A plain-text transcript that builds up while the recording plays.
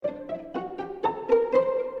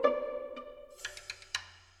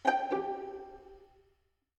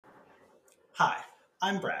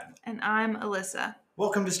I'm Brad. And I'm Alyssa.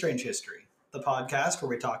 Welcome to Strange History, the podcast where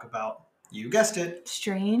we talk about, you guessed it,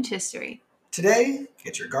 strange history. Today,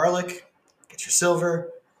 get your garlic, get your silver,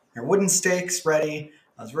 your wooden stakes ready,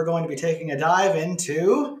 as we're going to be taking a dive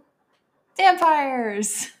into...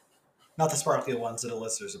 Vampires! Not the sparkly ones that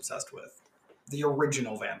Alyssa's obsessed with. The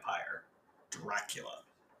original vampire, Dracula.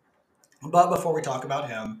 But before we talk about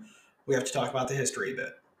him, we have to talk about the history a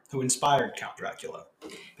bit. Who inspired Count Dracula?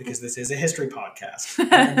 Because this is a history podcast.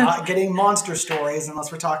 We're not getting monster stories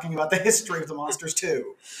unless we're talking about the history of the monsters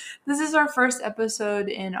too. This is our first episode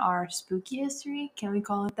in our spooky history. Can we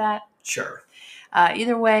call it that? Sure.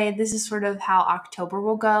 Either way, this is sort of how October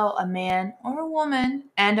will go. A man or a woman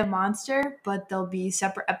and a monster, but they'll be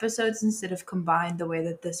separate episodes instead of combined the way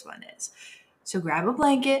that this one is. So grab a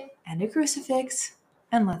blanket and a crucifix,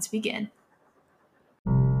 and let's begin.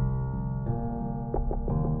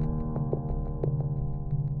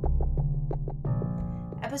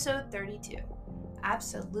 Episode 32.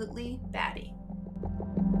 Absolutely Batty.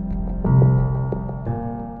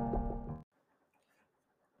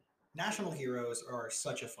 National heroes are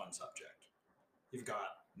such a fun subject. You've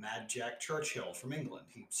got Mad Jack Churchill from England.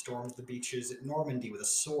 He stormed the beaches at Normandy with a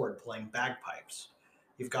sword playing bagpipes.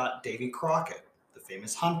 You've got Davy Crockett, the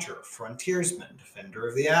famous hunter, frontiersman, defender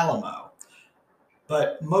of the Alamo.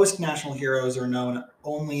 But most national heroes are known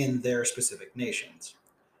only in their specific nations.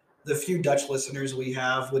 The few Dutch listeners we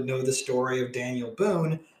have would know the story of Daniel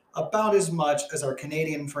Boone about as much as our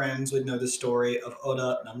Canadian friends would know the story of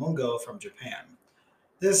Oda Nobunaga from Japan.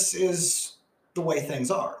 This is the way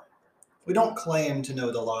things are. We don't claim to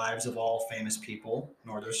know the lives of all famous people,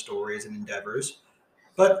 nor their stories and endeavors,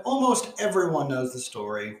 but almost everyone knows the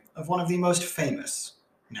story of one of the most famous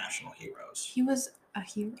national heroes. He was a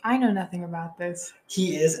hero. I know nothing about this.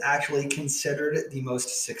 He is actually considered the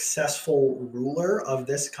most successful ruler of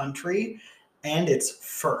this country and its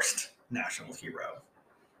first national hero.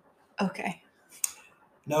 Okay.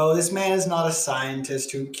 No, this man is not a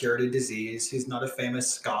scientist who cured a disease. He's not a famous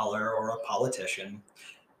scholar or a politician.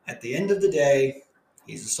 At the end of the day,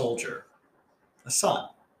 he's a soldier, a son,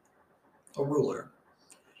 a ruler.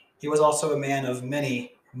 He was also a man of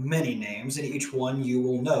many, many names, and each one you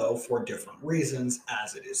will know for different reasons,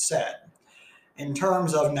 as it is said. In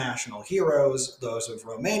terms of national heroes, those of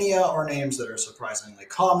Romania are names that are surprisingly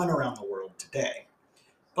common around the world today.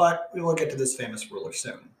 But we will get to this famous ruler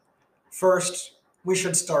soon. First, we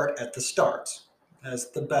should start at the start,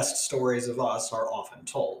 as the best stories of us are often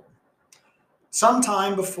told.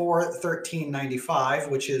 Sometime before 1395,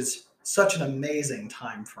 which is such an amazing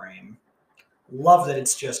time frame, love that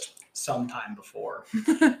it's just sometime before,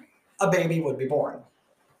 a baby would be born.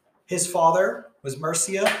 His father was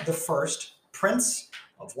Mircea I, Prince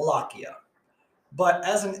of Wallachia. But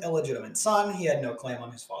as an illegitimate son, he had no claim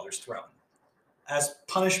on his father's throne. As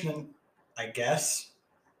punishment, I guess,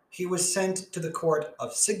 he was sent to the court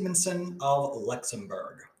of Sigmundsson of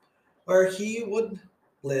Luxembourg, where he would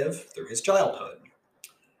live through his childhood.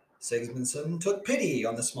 Sigmundsson took pity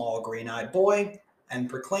on the small green-eyed boy and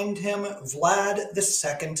proclaimed him Vlad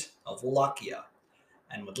II of Wallachia,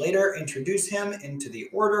 and would later introduce him into the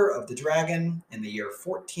Order of the Dragon in the year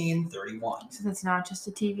 1431. So that's not just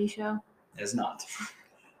a TV show? It is not.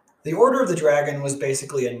 The Order of the Dragon was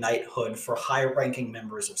basically a knighthood for high-ranking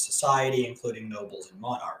members of society, including nobles and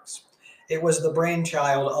monarchs. It was the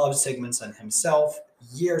brainchild of Sigmundsson himself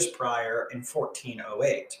years prior in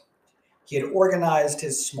 1408. He had organized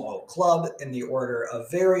his small club in the order of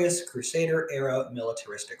various Crusader-era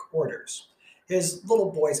militaristic orders. His little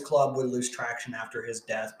boys' club would lose traction after his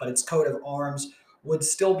death, but its coat of arms would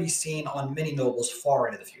still be seen on many nobles far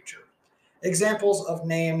into the future. Examples of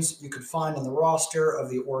names you could find on the roster of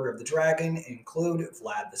the Order of the Dragon include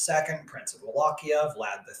Vlad II, Prince of Wallachia,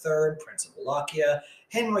 Vlad III, Prince of Wallachia,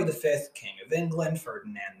 Henry V, King of England,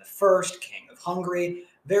 Ferdinand I, King of Hungary,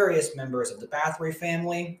 various members of the Bathory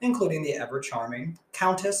family, including the ever-charming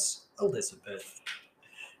Countess Elizabeth.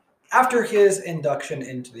 After his induction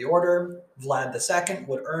into the order, Vlad II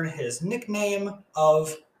would earn his nickname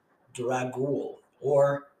of Dragul,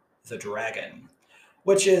 or the Dragon,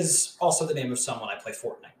 which is also the name of someone I play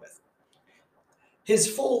Fortnite with. His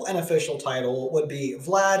full and official title would be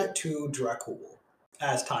Vlad II Dracul.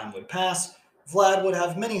 As time would pass, Vlad would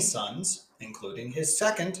have many sons, including his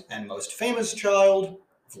second and most famous child,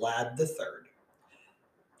 Vlad III.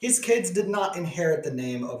 His kids did not inherit the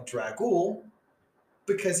name of Dragul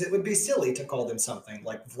because it would be silly to call them something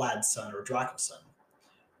like Vlad's son or Dracoson.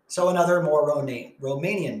 So another more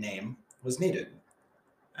Romanian name was needed.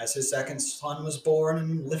 As his second son was born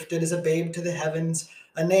and lifted as a babe to the heavens,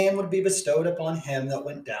 a name would be bestowed upon him that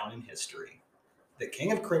went down in history. the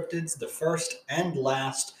king of cryptids, the first and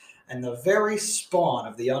last, and the very spawn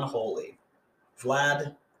of the unholy,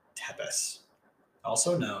 Vlad Tepes,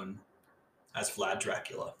 also known as Vlad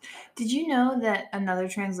Dracula. Did you know that another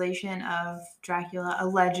translation of Dracula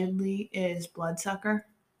allegedly is bloodsucker?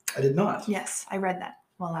 I did not. Yes, I read that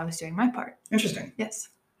while I was doing my part. Interesting. Yes.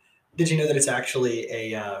 Did you know that it's actually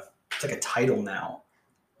it's like a title now?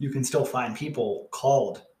 You can still find people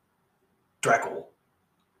called Dracul,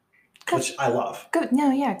 which I love. Good.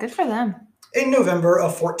 No, yeah, good for them. In November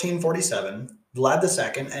of 1447, Vlad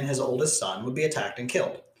II and his oldest son would be attacked and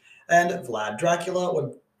killed, and Vlad Dracula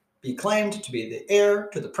would be claimed to be the heir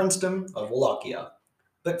to the princedom of Wallachia.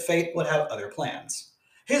 But fate would have other plans.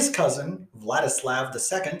 His cousin, Vladislav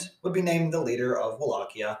II, would be named the leader of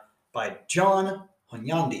Wallachia by John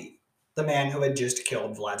Hunyadi, the man who had just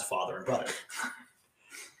killed Vlad's father and brother.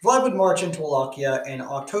 Vlad would march into Wallachia in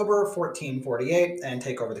October 1448 and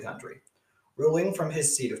take over the country, ruling from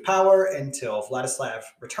his seat of power until Vladislav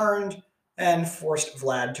returned and forced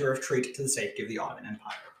Vlad to retreat to the safety of the Ottoman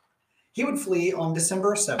Empire. He would flee on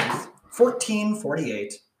December 7th,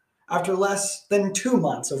 1448, after less than 2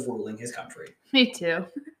 months of ruling his country. Me too.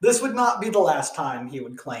 This would not be the last time he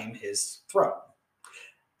would claim his throne.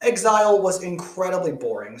 Exile was incredibly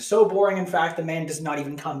boring. So boring, in fact, the man does not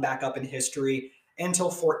even come back up in history until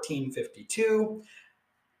 1452,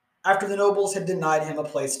 after the nobles had denied him a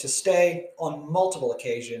place to stay on multiple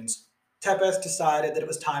occasions. Tepes decided that it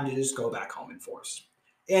was time to just go back home in force.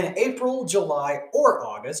 In April, July, or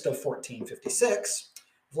August of 1456,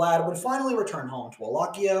 Vlad would finally return home to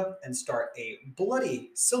Wallachia and start a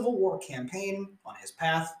bloody civil war campaign on his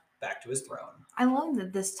path back to his throne. I love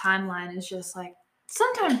that this timeline is just like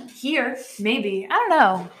sometime here, maybe. I don't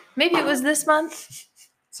know. Maybe it was this month.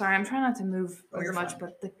 Sorry, I'm trying not to move you're much, fine.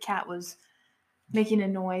 but the cat was making a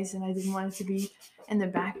noise and I didn't want it to be in the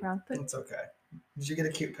background. But It's okay. Did you get a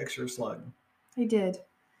cute picture of Slug? I did.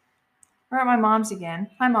 We're at my mom's again.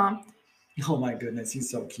 Hi, Mom. Oh my goodness, he's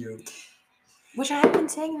so cute. Which I have been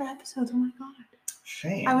saying in the episodes. Oh my god.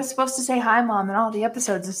 Shame. I was supposed to say hi, Mom, in all the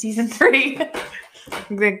episodes of season 3.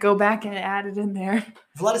 I'm going to go back and add it in there.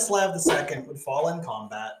 Vladislav II would fall in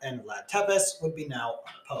combat, and Vlad Tepes would be now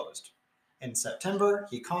unopposed. In September,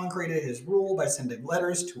 he concreted his rule by sending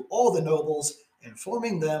letters to all the nobles,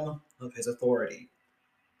 informing them of his authority.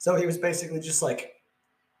 So he was basically just like,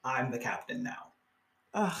 I'm the captain now.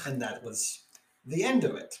 Ugh. And that was the end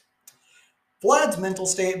of it. Vlad's mental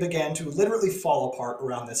state began to literally fall apart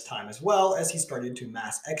around this time as well, as he started to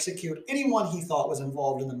mass execute anyone he thought was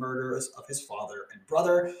involved in the murders of his father and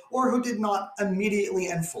brother, or who did not immediately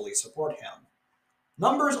and fully support him.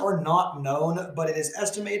 Numbers are not known, but it is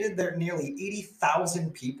estimated that nearly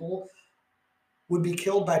 80,000 people would be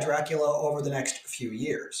killed by Dracula over the next few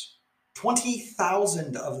years.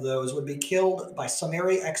 20,000 of those would be killed by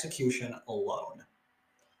summary execution alone.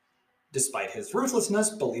 Despite his ruthlessness,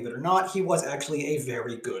 believe it or not, he was actually a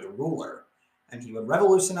very good ruler, and he would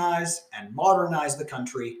revolutionize and modernize the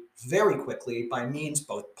country very quickly by means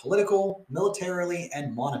both political, militarily,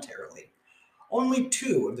 and monetarily. Only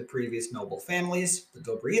 2 of the previous noble families, the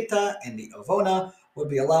Dobrita and the Ovona, would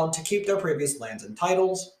be allowed to keep their previous lands and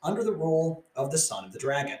titles under the rule of the Son of the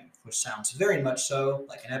Dragon, which sounds very much so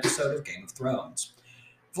like an episode of Game of Thrones.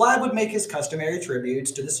 Vlad would make his customary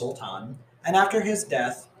tributes to the Sultan, and after his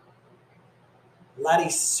death,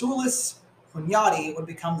 Ladislas Hunyadi would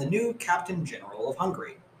become the new Captain General of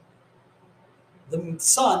Hungary, the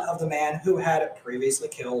son of the man who had previously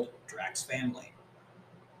killed Drac's family.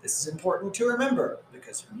 This is important to remember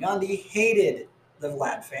because Hunyadi hated the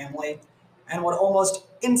Vlad family and would almost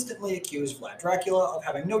instantly accuse Vlad Dracula of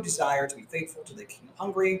having no desire to be faithful to the King of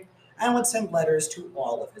Hungary and would send letters to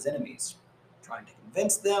all of his enemies, trying to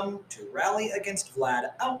convince them to rally against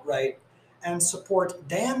Vlad outright and support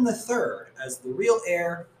Dan III as the real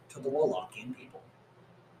heir to the Wallachian people.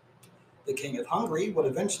 The King of Hungary would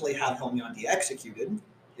eventually have Hunyadi executed,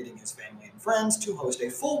 leading his family and friends to host a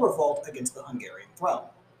full revolt against the Hungarian throne.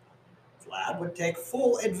 Vlad would take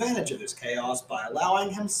full advantage of this chaos by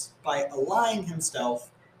allying himself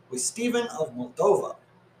with Stephen of Moldova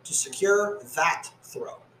to secure that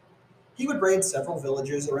throne. He would raid several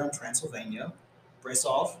villages around Transylvania,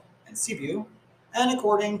 Brasov, and Sibiu, and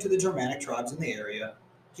according to the Germanic tribes in the area,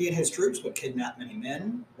 he and his troops would kidnap many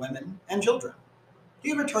men, women, and children.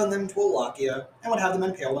 He would return them to Wallachia and would have them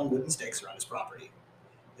impaled on wooden stakes around his property.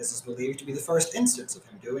 This is believed to be the first instance of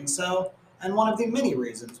him doing so, and one of the many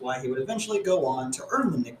reasons why he would eventually go on to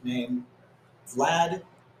earn the nickname Vlad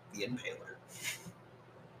the Impaler.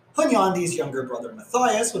 Hunyadi's younger brother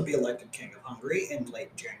Matthias would be elected King of Hungary in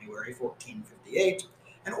late January 1458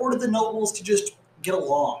 and ordered the nobles to just get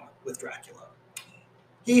along with Dracula.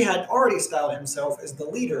 He had already styled himself as the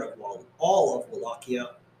leader of all of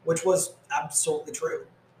Wallachia, which was absolutely true.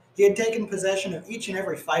 He had taken possession of each and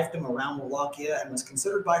every fiefdom around Wallachia and was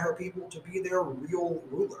considered by her people to be their real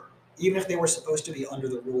ruler, even if they were supposed to be under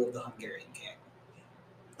the rule of the Hungarian king.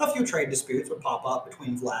 A few trade disputes would pop up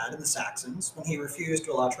between Vlad and the Saxons when he refused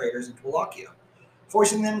to allow traders into Wallachia,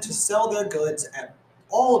 forcing them to sell their goods at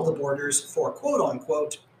all of the borders for quote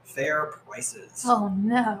unquote fair prices. Oh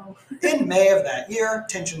no. In May of that year,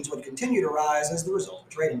 tensions would continue to rise as the result of a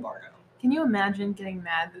trade embargo. Can you imagine getting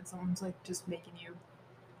mad that someone's like just making you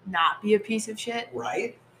not be a piece of shit?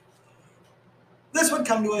 Right? This would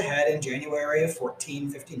come to a head in January of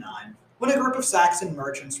 1459 when a group of Saxon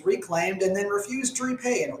merchants reclaimed and then refused to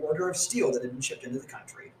repay an order of steel that had been shipped into the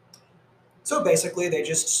country. So basically, they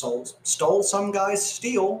just stole some guy's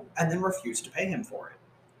steel and then refused to pay him for it.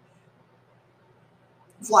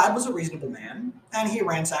 Vlad was a reasonable man, and he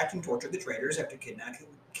ransacked and tortured the traders after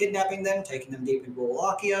kidnapping them, taking them deep into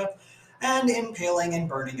Wallachia, and impaling and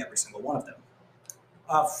burning every single one of them.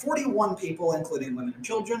 41 people, including women and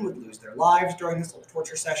children, would lose their lives during this little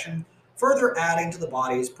torture session, further adding to the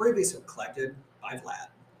bodies previously collected by Vlad.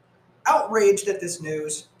 Outraged at this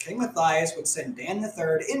news, King Matthias would send Dan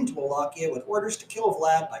III into Wallachia with orders to kill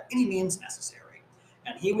Vlad by any means necessary,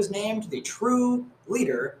 and he was named the true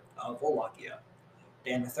leader of Wallachia.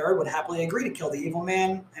 Dan III would happily agree to kill the evil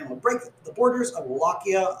man and would break the borders of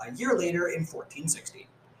Wallachia a year later in 1460.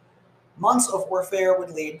 Months of warfare would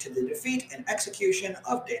lead to the defeat and execution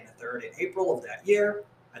of Dan III in April of that year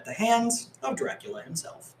at the hands of Dracula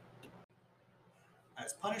himself.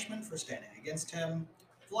 As punishment for standing against him,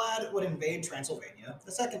 Vlad would invade Transylvania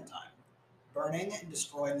a second time, burning and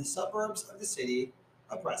destroying the suburbs of the city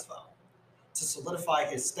of Breslau. To solidify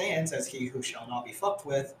his stance as he who shall not be fucked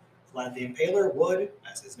with, Vlad the Impaler would,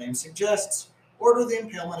 as his name suggests, order the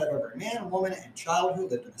impalement of every man, woman, and child who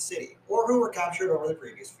lived in the city, or who were captured over the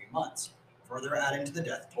previous few months, further adding to the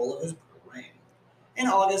death toll of his brutal reign. In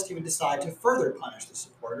August, he would decide to further punish the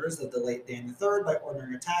supporters of the late Dan III by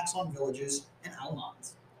ordering attacks on villages and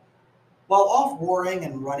Almans. While off warring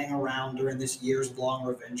and running around during this years-long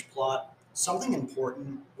revenge plot, something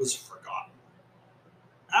important was forgotten.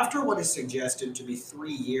 After what is suggested to be 3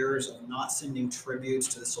 years of not sending tributes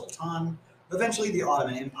to the Sultan, eventually the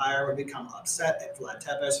Ottoman Empire would become upset at Vlad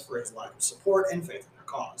Tepes for his lack of support and faith in their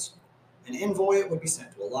cause. An envoy would be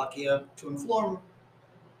sent to Wallachia to inform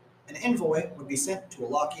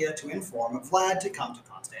Vlad to come to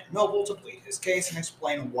Constantinople to plead his case and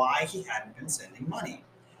explain why he hadn't been sending money.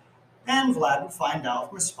 And Vlad would find out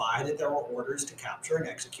from a spy that there were orders to capture and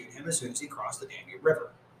execute him as soon as he crossed the Danube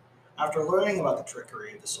River. After learning about the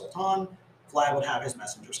trickery of the Sultan, Vlad would have his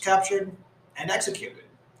messengers captured and executed.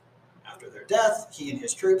 After their death, he and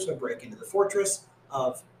his troops would break into the fortress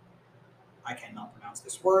of, I cannot pronounce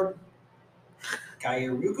this word,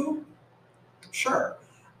 Kairugu? Sure,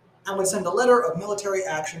 and would send a letter of military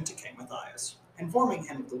action to King Matthias, informing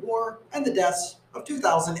him of the war and the deaths of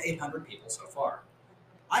 2,800 people so far.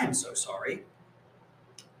 I am so sorry.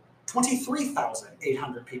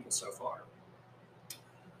 23,800 people so far.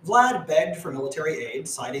 Vlad begged for military aid,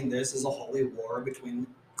 citing this as a holy war between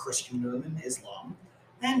Christendom and Islam,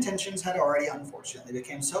 and tensions had already unfortunately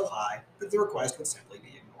become so high that the request would simply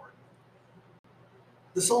be ignored.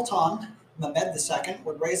 The Sultan, Mehmed II,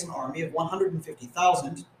 would raise an army of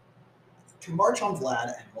 150,000 to march on Vlad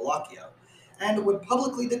and Wallachia, and would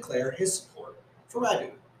publicly declare his support for Radu,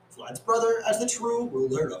 Vlad's brother, as the true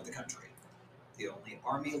ruler of the country. The only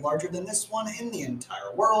army larger than this one in the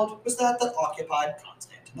entire world was that occupied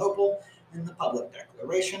Constantinople, and the public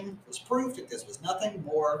declaration was proof that this was nothing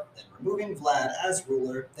more than removing Vlad as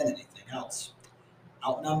ruler than anything else.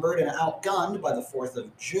 Outnumbered and outgunned by the 4th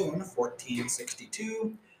of June,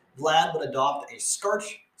 1462, Vlad would adopt a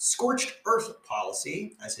scorched earth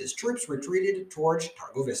policy as his troops retreated towards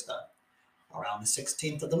Targovista. Around the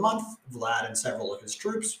 16th of the month, Vlad and several of his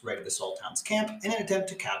troops raided the Sultan's camp in an attempt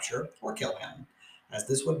to capture or kill him, as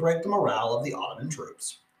this would break the morale of the Ottoman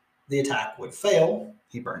troops. The attack would fail,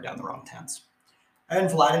 he burned down the wrong tents, and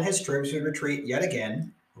Vlad and his troops would retreat yet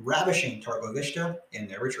again, ravishing Targovista in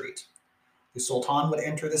their retreat. The Sultan would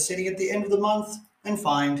enter the city at the end of the month and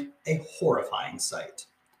find a horrifying sight.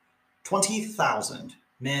 20,000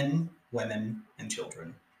 men, women, and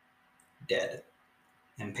children dead,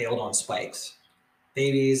 impaled on spikes,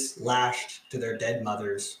 babies lashed to their dead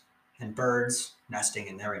mothers, and birds nesting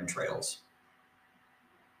in their entrails.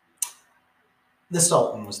 The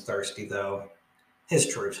Sultan was thirsty, though. His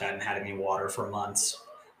troops hadn't had any water for months,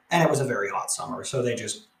 and it was a very hot summer, so they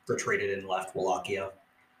just retreated and left Wallachia.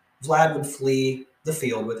 Vlad would flee the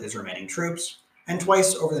field with his remaining troops, and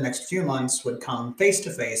twice over the next few months would come face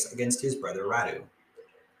to face against his brother Radu.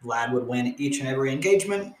 Vlad would win each and every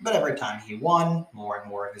engagement, but every time he won, more and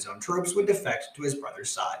more of his own troops would defect to his brother's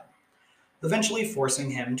side, eventually forcing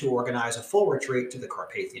him to organize a full retreat to the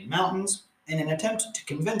Carpathian Mountains in an attempt to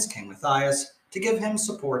convince King Matthias to give him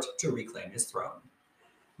support to reclaim his throne.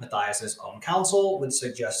 Matthias's own council would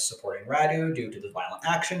suggest supporting Radu due to the violent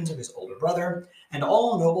actions of his older brother, and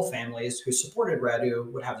all noble families who supported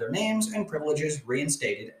Radu would have their names and privileges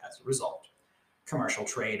reinstated as a result. Commercial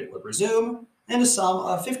trade would resume, and a sum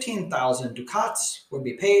of 15,000 ducats would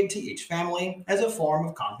be paid to each family as a form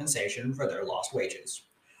of compensation for their lost wages.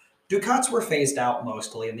 Ducats were phased out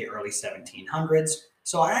mostly in the early 1700s,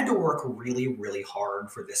 so I had to work really, really hard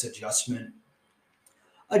for this adjustment.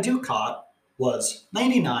 A ducat was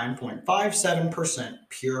 99.57%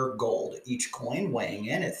 pure gold, each coin weighing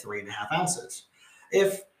in at 3.5 ounces.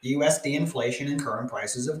 If USD inflation and current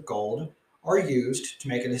prices of gold are used to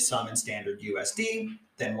make it a sum in standard USD,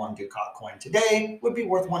 then one ducat coin today would be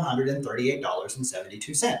worth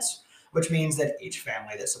 $138.72, which means that each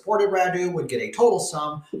family that supported Radu would get a total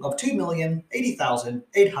sum of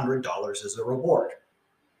 $2,080,800 as a reward.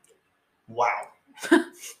 Wow.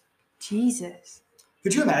 Jesus.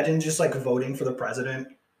 Could you imagine just like voting for the president?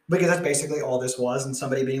 Because that's basically all this was, and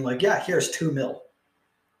somebody being like, yeah, here's $2 million.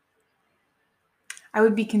 I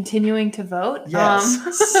would be continuing to vote. Yes,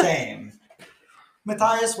 same.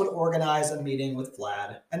 Matthias would organize a meeting with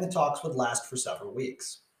Vlad, and the talks would last for several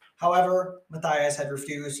weeks. However, Matthias had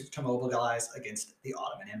refused to mobilize against the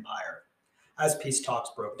Ottoman Empire. As peace talks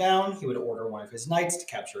broke down, he would order one of his knights to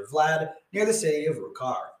capture Vlad near the city of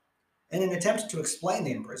Rukar. In an attempt to explain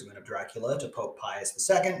the imprisonment of Dracula to Pope Pius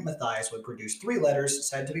II, Matthias would produce 3 letters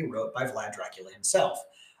said to be wrote by Vlad Dracula himself,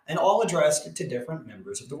 and all addressed to different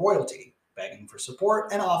members of the royalty, begging for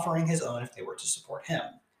support and offering his own if they were to support him.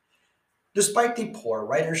 Despite the poor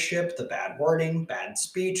writership, the bad wording, bad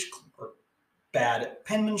speech, or bad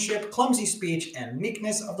penmanship, clumsy speech, and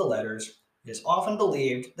meekness of the letters, it is often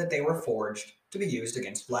believed that they were forged to be used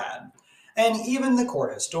against Vlad. And even the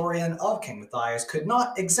court historian of King Matthias could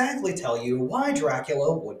not exactly tell you why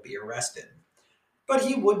Dracula would be arrested. But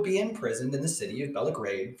he would be imprisoned in the city of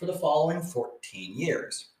Belgrade for the following 14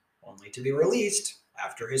 years, only to be released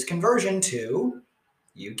after his conversion to,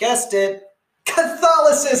 you guessed it,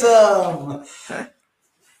 Catholicism!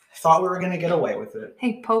 Thought we were going to get away with it.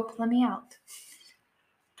 Hey, Pope, let me out.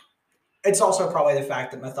 It's also probably the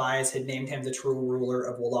fact that Matthias had named him the true ruler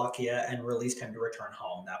of Wallachia and released him to return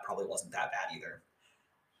home. That probably wasn't that bad either.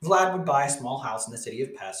 Vlad would buy a small house in the city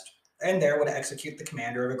of Pest, and there would execute the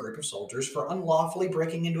commander of a group of soldiers for unlawfully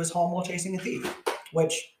breaking into his home while chasing a thief.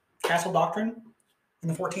 Which, castle doctrine in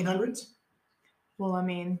the 1400s? Well, I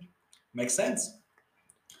mean, makes sense.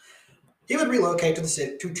 He would relocate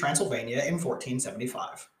to Transylvania in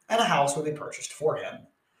 1475, and a house would be purchased for him.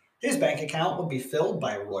 His bank account would be filled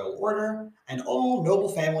by a royal order, and all noble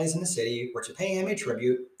families in the city were to pay him a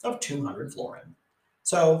tribute of 200 florin.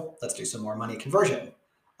 So, let's do some more money conversion.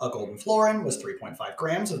 A golden florin was 3.5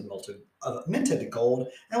 grams of minted gold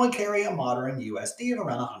and would carry a modern USD of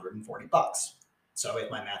around 140 bucks. So,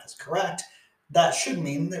 if my math is correct, that should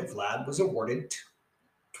mean that Vlad was awarded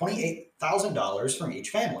 $28,000 from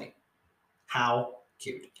each family. How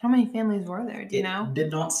cute. How many families were there? Do you know? It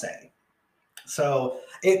did not say. So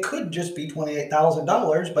it could just be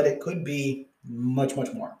 $28,000, but it could be much,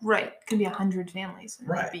 much more. Right. It could be 100 families. And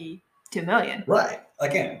right. It would be 2 million. Right.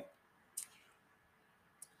 Again.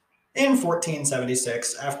 In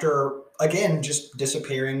 1476, after, again, just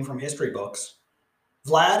disappearing from history books,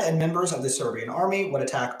 Vlad and members of the Serbian army would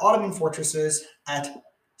attack Ottoman fortresses at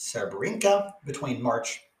Srebrenica between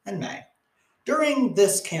March and May. During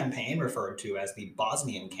this campaign, referred to as the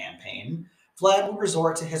Bosnian Campaign, Vlad would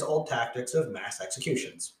resort to his old tactics of mass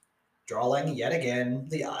executions, drawing yet again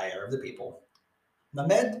the ire of the people.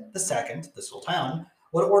 Mehmed II, the Sultan,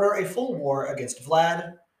 would order a full war against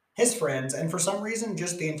Vlad, his friends, and for some reason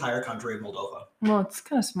just the entire country of Moldova. Well, it's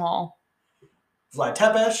kind of small. Vlad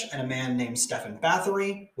Tepes and a man named Stefan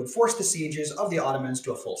Bathory would force the sieges of the Ottomans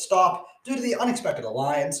to a full stop due to the unexpected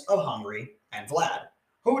alliance of Hungary and Vlad,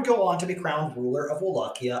 who would go on to be crowned ruler of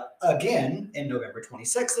Wallachia again in November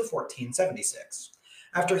 26th of 1476,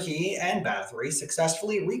 after he and Bathory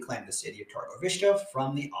successfully reclaimed the city of Targovishta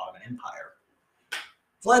from the Ottoman Empire.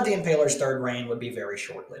 Vlad the Impaler's third reign would be very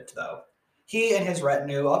short-lived, though. He and his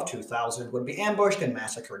retinue of 2,000 would be ambushed and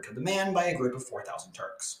massacred to the man by a group of 4,000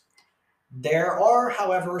 Turks. There are,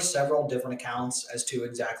 however, several different accounts as to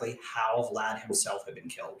exactly how Vlad himself had been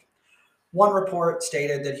killed. One report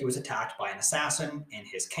stated that he was attacked by an assassin in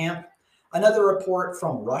his camp. Another report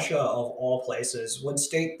from Russia, of all places, would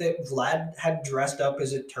state that Vlad had dressed up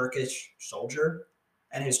as a Turkish soldier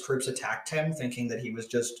and his troops attacked him, thinking that he was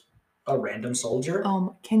just a random soldier.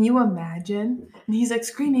 Can you imagine? And he's like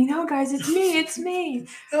screaming, "No, guys, it's me, it's me."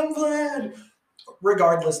 I'm Vlad!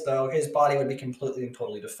 Regardless, though, his body would be completely and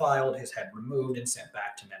totally defiled, his head removed and sent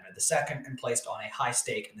back to Mehmed II and placed on a high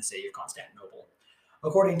stake in the city of Constantinople.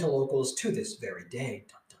 According to locals, to this very day,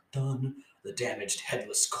 dun, dun, dun, the damaged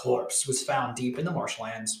headless corpse was found deep in the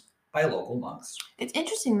marshlands by local monks. It's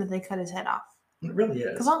interesting that they cut his head off. It really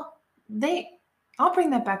is. Because I'll bring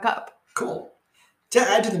that back up. Cool. To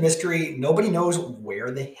add to the mystery, nobody knows where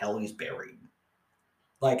the hell he's buried.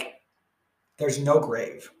 Like, there's no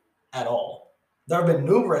grave at all. There have been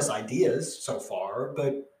numerous ideas so far,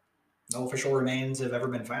 but no official remains have ever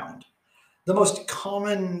been found. The most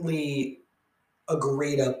commonly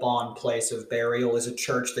agreed upon place of burial is a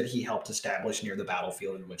church that he helped establish near the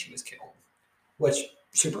battlefield in which he was killed, which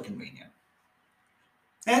super convenient.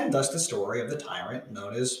 And thus the story of the tyrant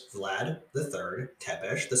known as Vlad III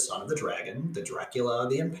Tepes, the son of the dragon, the Dracula,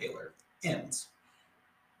 the Impaler, ends.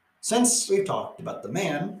 Since we've talked about the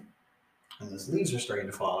man, and those leaves are starting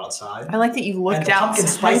to fall outside, I like that you looked and the outside. pumpkin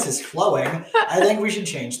spice is flowing, I think we should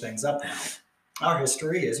change things up now. Our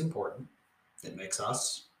history is important. It makes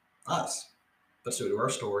us, us. But so do our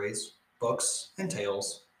stories, books, and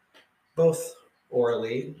tales, both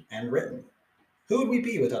orally and written. Who would we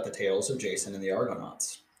be without the tales of Jason and the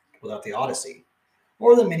Argonauts, without the Odyssey,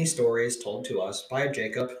 or the many stories told to us by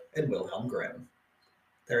Jacob and Wilhelm Grimm?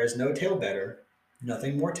 There is no tale better,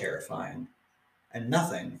 nothing more terrifying, and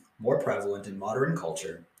nothing more prevalent in modern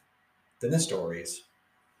culture than the stories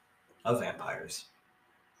of vampires.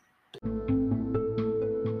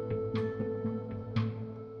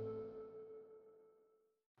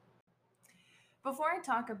 Before I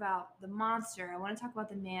talk about the monster, I want to talk about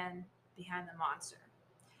the man behind the monster.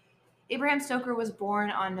 Abraham Stoker was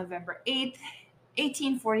born on November 8th,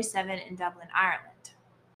 1847 in Dublin, Ireland.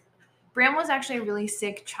 Bram was actually a really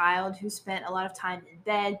sick child who spent a lot of time in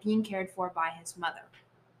bed being cared for by his mother.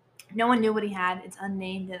 No one knew what he had. It's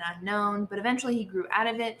unnamed and unknown, but eventually he grew out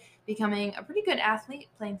of it, becoming a pretty good athlete,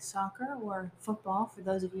 playing soccer or football, for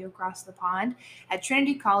those of you across the pond, at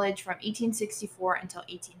Trinity College from 1864 until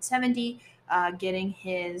 1870, getting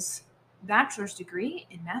his bachelor's degree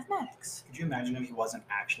in mathematics. Could you imagine if he wasn't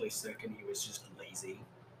actually sick and he was just lazy?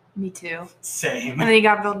 Me too. Same. And then he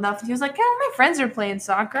got old enough and he was like, "Yeah, my friends are playing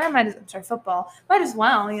soccer. Football. Might as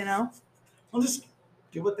well, I'll just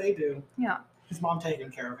do what they do. Yeah. His mom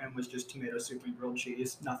taking care of him was just tomato soup and grilled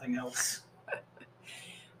cheese, nothing else.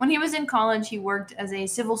 When he was in college, he worked as a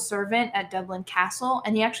civil servant at Dublin Castle,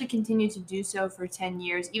 and he actually continued to do so for 10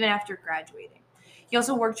 years, even after graduating. He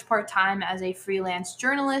also worked part-time as a freelance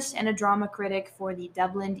journalist and a drama critic for the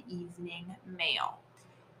Dublin Evening Mail.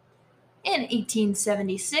 In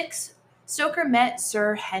 1876, Stoker met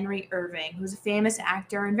Sir Henry Irving, who was a famous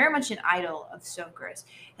actor and very much an idol of Stoker's,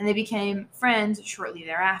 and they became friends shortly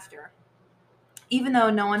thereafter, even though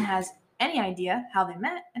no one has any idea how they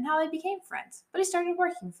met and how they became friends. But he started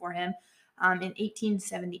working for him in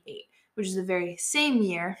 1878, which is the very same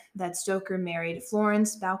year that Stoker married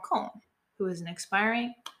Florence Balcombe, who was an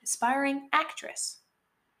aspiring actress.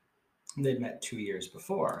 They'd met 2 years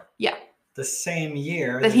before. Yeah. The same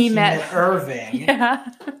year that he met Irving.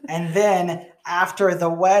 Yeah. And then after the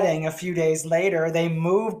wedding, a few days later, they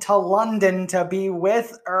moved to London to be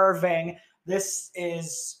with Irving. This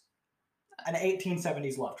is an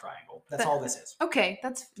 1870s love triangle. That's all this is. Okay,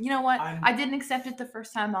 you know what? I didn't accept it the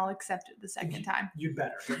first time. I'll accept it the second time. You'd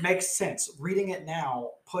better. It makes sense. Reading it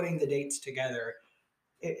now, putting the dates together,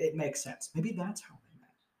 it makes sense. Maybe that's how they met.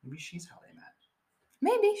 Maybe she's how they met.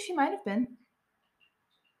 Maybe. She might have been.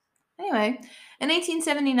 Anyway, in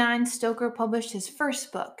 1879, Stoker published his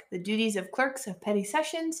first book, The Duties of Clerks of Petty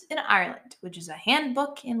Sessions in Ireland, which is a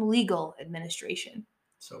handbook in legal administration.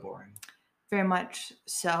 So boring. Very much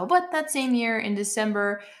so. But that same year, in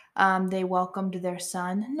December, they welcomed their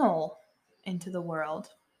son, Noel, into the world.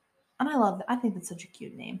 And I love that. I think that's such a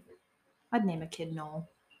cute name. I'd name a kid Noel.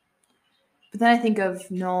 But then I think of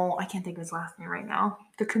Noel, I can't think of his last name right now.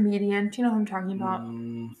 The comedian. Do you know who I'm talking about?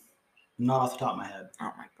 Not off the top of my head.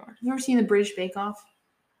 Oh my god. You ever seen the British Bake Off?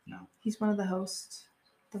 No. He's one of the hosts.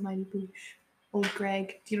 The Mighty Boosh. Old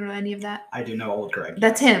Greg. Do you know any of that? I do know Old Greg.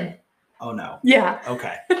 That's him. Oh no. Yeah.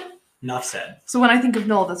 Okay. Enough said. So when I think of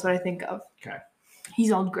Noel, that's what I think of. Okay.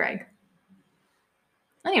 He's Old Greg.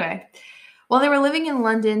 Anyway, while they were living in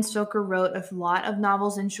London, Stoker wrote a lot of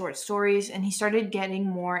novels and short stories, and he started getting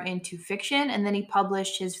more into fiction, and then he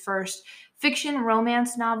published his first fiction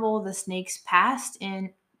romance novel, The Snake's Pass,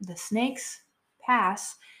 in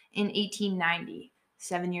in 1890.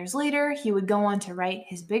 7 years later, he would go on to write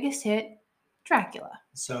his biggest hit, Dracula.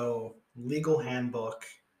 So, legal handbook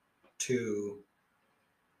to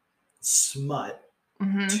smut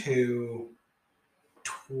to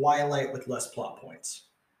Twilight with less plot points.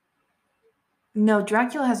 No,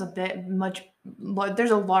 Dracula has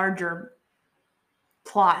there's a larger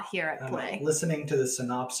plot here at play. Listening to the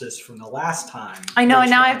synopsis from the last time. I know, and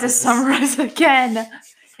now I have to summarize again.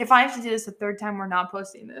 If I have to do this a third time, we're not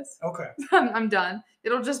posting this. Okay. I'm done.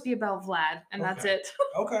 It'll just be about Vlad, and that's it.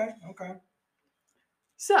 Okay.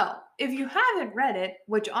 So, if you haven't read it,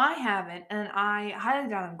 which I haven't, and I highly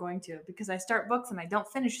doubt I'm going to because I start books and I don't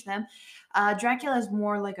finish them, Dracula is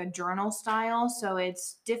more like a journal style. So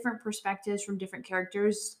it's different perspectives from different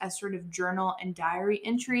characters as sort of journal and diary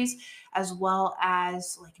entries, as well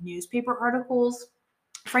as like newspaper articles.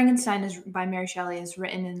 Frankenstein by Mary Shelley is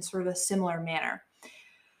written in sort of a similar manner.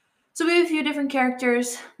 So we have a few different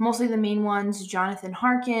characters, mostly the main ones: Jonathan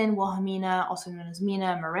Harkin, Wilhelmina, also known as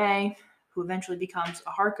Mina Murray, who eventually becomes a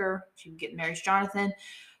Harker. She marries Jonathan,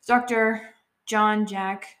 Dr. John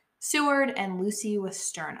Jack Seward, and Lucy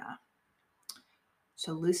Westenra.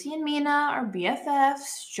 So Lucy and Mina are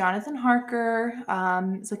BFFs. Jonathan Harker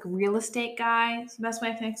is like a real estate guy. It's the best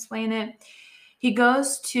way I can explain it. He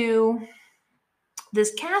goes to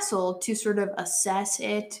this castle to sort of assess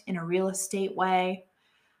it in a real estate way,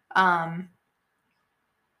 and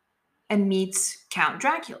meets Count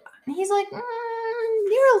Dracula. And he's like,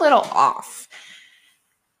 you're a little off.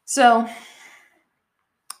 So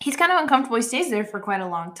he's kind of uncomfortable. He stays there for quite a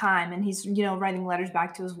long time, and he's, writing letters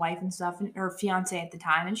back to his wife and stuff, or fiance at the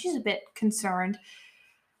time, and she's a bit concerned.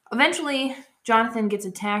 Eventually, Jonathan gets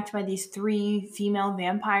attacked by these 3 female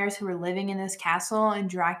vampires who are living in this castle, and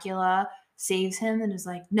Dracula saves him and is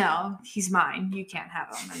like, no, he's mine. You can't have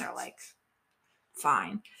him. And they're like,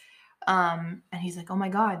 fine. And he's like, oh my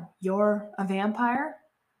God, you're a vampire?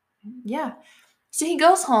 Yeah. So he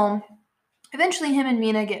goes home. Eventually, him and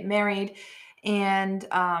Mina get married, and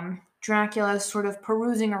Dracula is sort of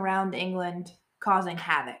perusing around England, causing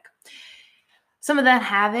havoc. Some of that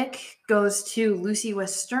havoc goes to Lucy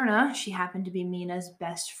Westenra. She happened to be Mina's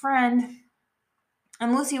best friend.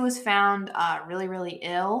 And Lucy was found really, really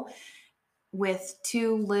ill with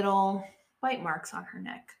 2 little bite marks on her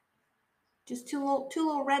neck. Just two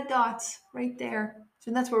little red dots right there.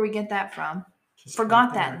 So that's where we get that from.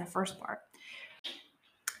 Forgot that in the first part.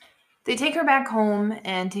 They take her back home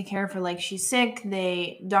and take care of her like she's sick.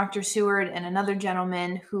 Dr. Seward and another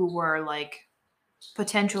gentleman who were like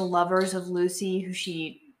potential lovers of Lucy, who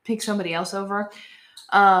she picked somebody else over,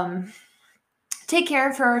 take care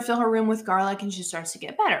of her, fill her room with garlic, and she starts to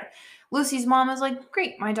get better. Lucy's mom is like,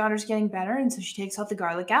 great, my daughter's getting better, and so she takes all the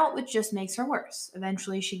garlic out, which just makes her worse.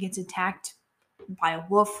 Eventually, she gets attacked by a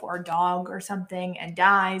wolf or a dog or something and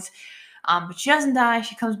dies. But she doesn't die.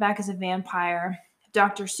 She comes back as a vampire.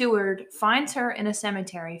 Dr. Seward finds her in a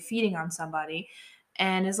cemetery feeding on somebody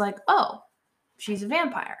and is like, oh, she's a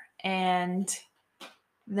vampire. And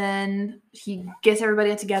then he gets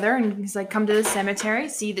everybody together and he's like, come to the cemetery,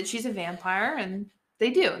 see that she's a vampire. And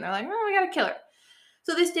they do. And they're like, oh, we got to kill her.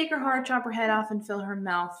 So they stake her hard, chop her head off, and fill her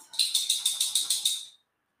mouth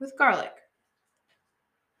with garlic.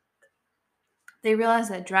 They realize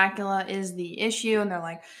that Dracula is the issue, and they're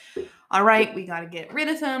like, all right, we got to get rid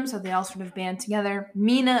of him. So they all sort of band together.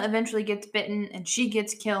 Mina eventually gets bitten, and she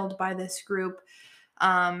gets killed by this group.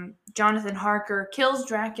 Jonathan Harker kills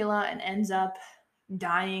Dracula and ends up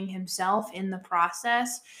dying himself in the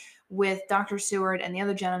process, with Dr. Seward and the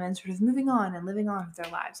other gentlemen sort of moving on and living on with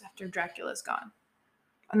their lives after Dracula's gone.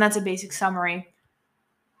 And that's a basic summary.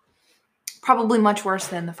 Probably much worse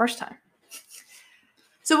than the first time.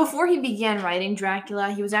 So before he began writing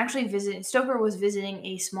Dracula, he was actually Stoker was visiting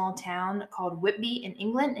a small town called Whitby in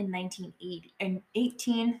England in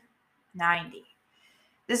 1890.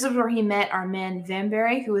 This is where he met Armand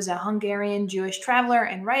Vanbury, who was a Hungarian Jewish traveler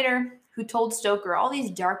and writer who told Stoker all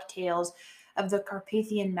these dark tales of the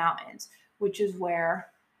Carpathian Mountains, which is where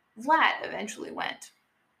Vlad eventually went.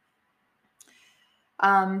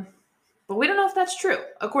 But we don't know if that's true.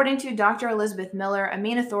 According to Dr. Elizabeth Miller, a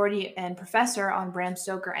main authority and professor on Bram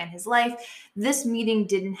Stoker and his life, this meeting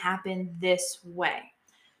didn't happen this way.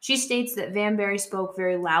 She states that Vanbury spoke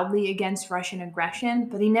very loudly against Russian aggression,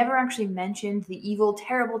 but he never actually mentioned the evil,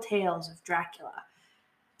 terrible tales of Dracula.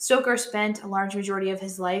 Stoker spent a large majority of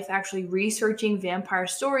his life actually researching vampire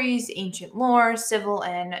stories, ancient lore, civil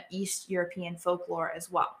and East European folklore as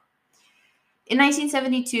well. In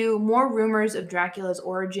 1972, more rumors of Dracula's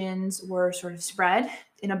origins were sort of spread.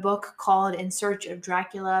 in a book called In Search of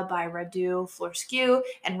Dracula by Radu Florescu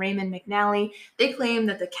and Raymond McNally, they claim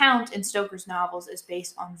that the Count in Stoker's novels is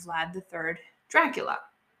based on Vlad III Dracula.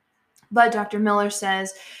 But Dr. Miller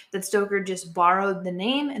says that Stoker just borrowed the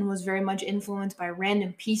name and was very much influenced by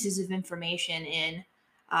random pieces of information in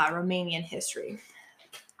Romanian history.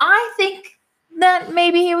 I think that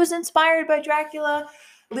maybe he was inspired by Dracula,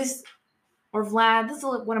 at least, or Vlad. This is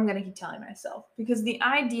what I'm going to keep telling myself. Because the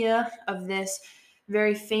idea of this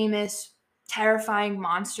very famous, terrifying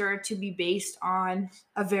monster to be based on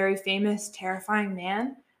a very famous, terrifying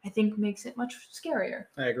man, I think makes it much scarier.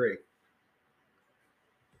 I agree.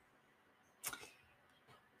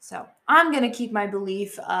 So I'm going to keep my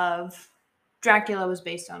belief of Dracula was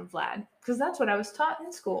based on Vlad, because that's what I was taught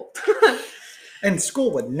in school. And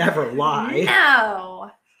school would never lie.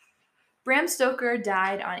 No! Bram Stoker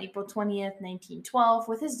died on April 20th, 1912,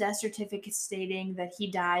 with his death certificate stating that he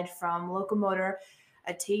died from locomotor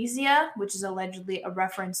ataxia, which is allegedly a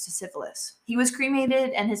reference to syphilis. He was cremated,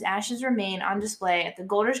 and his ashes remain on display at the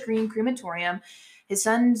Golders Green Crematorium. His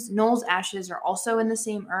son Noel's ashes are also in the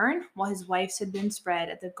same urn, while his wife's had been spread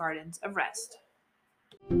at the Gardens of Rest.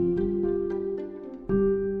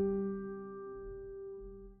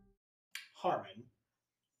 Harmon,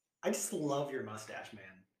 I just love your mustache, man.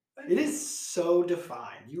 It is so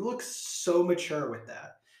defined. You look so mature with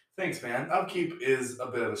that. Thanks, man. Upkeep is a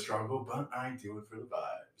bit of a struggle, but I do it for the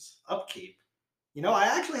vibes. Upkeep? You know, I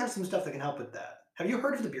actually have some stuff that can help with that. Have you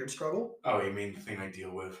heard of the beard struggle? Oh, you mean the thing I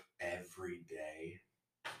deal with every day?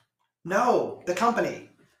 No, the company.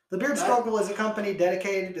 The Beard Struggle is a company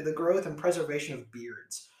dedicated to the growth and preservation of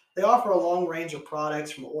beards. They offer a long range of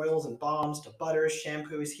products from oils and balms to butters,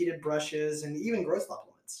 shampoos, heated brushes, and even growth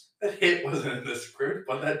supplements. That hit wasn't in the script,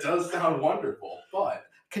 but that does sound wonderful. But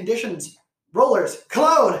conditions, rollers,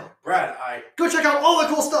 cologne. Brad, go check out all the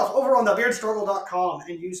cool stuff over on thebeardstruggle.com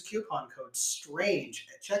and use coupon code STRANGE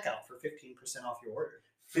at checkout for 15% off your order.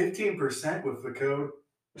 15% with the code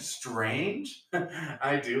STRANGE?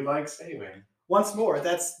 I do like saving. Once more,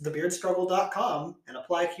 that's thebeardstruggle.com and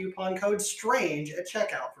apply coupon code STRANGE at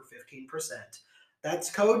checkout for 15%. That's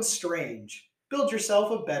code STRANGE. Build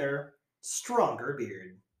yourself a better, stronger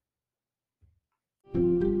beard.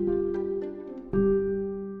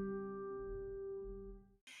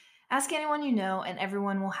 Ask anyone you know, and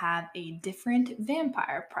everyone will have a different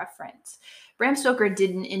vampire preference. Bram Stoker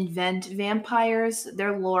didn't invent vampires.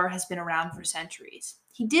 Their lore has been around for centuries.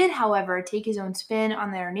 He did, however, take his own spin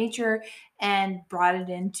on their nature and brought it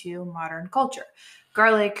into modern culture.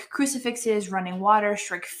 Garlic, crucifixes, running water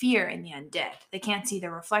strike fear in the undead. They can't see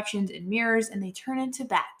their reflections in mirrors, and they turn into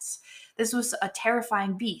bats. This was a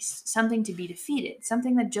terrifying beast, something to be defeated,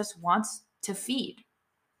 something that just wants to feed,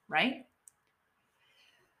 right?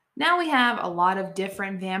 Now we have a lot of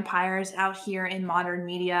different vampires out here in modern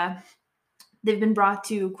media. They've been brought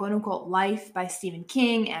to quote-unquote life by Stephen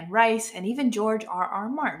King, Anne Rice, and even George R.R.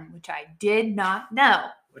 Martin, which I did not know.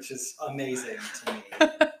 Which is amazing to me.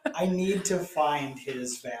 I need to find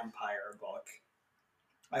his vampire book.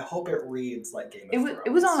 I hope it reads like Game of Thrones.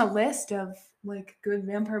 It was on a list of like good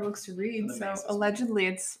vampire books to read, so allegedly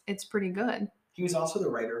it's pretty good. He was also the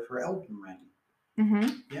writer for Elden Ring.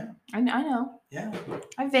 Mm-hmm. Yeah. I know. Yeah.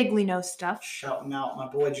 I vaguely know stuff. Shouting out my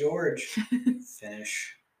boy George.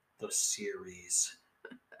 Finish the series.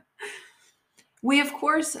 We, of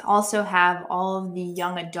course, also have all of the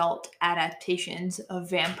young adult adaptations of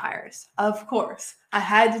vampires. Of course. I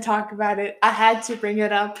had to talk about it. I had to bring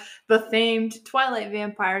it up. The famed Twilight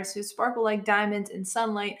vampires who sparkle like diamonds in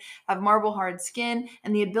sunlight, have marble-hard skin,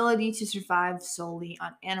 and the ability to survive solely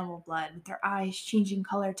on animal blood, with their eyes changing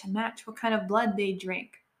color to match what kind of blood they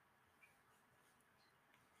drink.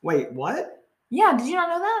 Wait, what? Yeah, did you not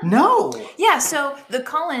know that? No! Yeah, so the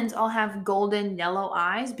Cullens all have golden yellow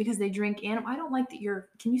eyes because they drink animal. I don't like that you're...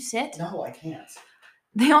 Can you sit? No, I can't.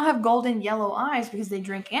 They all have golden yellow eyes because they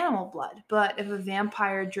drink animal blood. But if a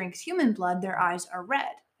vampire drinks human blood, their eyes are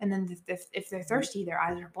red. And then if they're thirsty, their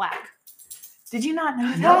eyes are black. Did you not know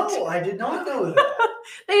that? No, I did not know that.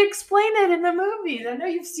 They explain it in the movies. I know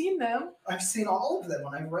you've seen them. I've seen all of them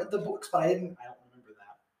when I've read the books, but I don't remember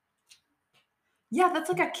that. Yeah, that's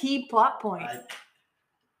like a key plot point.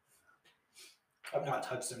 I've not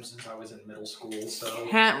touched them since I was in middle school, so...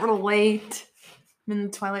 Can't relate. I'm in the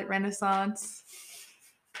Twilight Renaissance.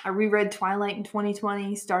 I reread Twilight in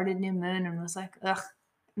 2020, started New Moon, and was like, ugh.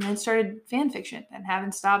 And then started fan fiction and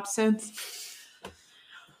haven't stopped since.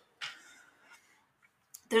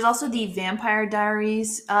 There's also the Vampire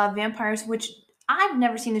Diaries vampires, which I've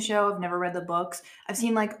never seen the show. I've never read the books. I've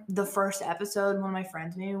seen like the first episode. One of my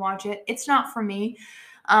friends made me watch it. It's not for me.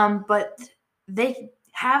 But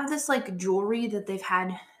have this like jewelry that they've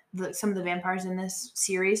had, some of the vampires in this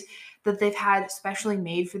series, that they've had specially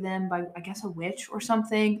made for them by, I guess, a witch or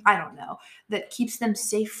something. I don't know. That keeps them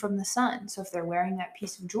safe from the sun. So if they're wearing that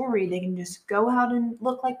piece of jewelry, they can just go out and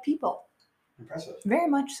look like people. Impressive. Very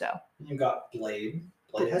much so. You got Blade.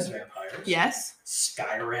 Blade has vampires. Yes.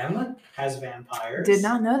 Skyrim has vampires. Did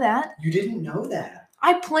not know that. You didn't know that.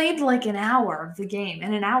 I played like an hour of the game,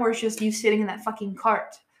 and an hour is just you sitting in that fucking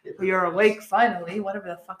cart. You're awake finally, whatever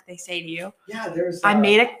the fuck they say to you. Yeah, there's... I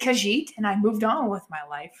made a Khajiit, and I moved on with my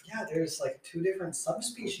life. Yeah, there's like 2 different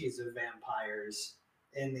subspecies of vampires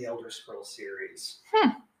in the Elder Scrolls series.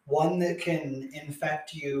 One that can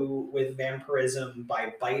infect you with vampirism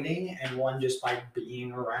by biting, and one just by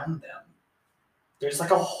being around them. There's like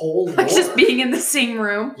a whole lore. Just being in the same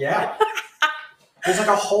room. Yeah. There's like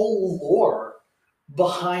a whole lore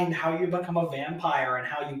behind how you become a vampire and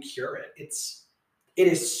how you cure it. It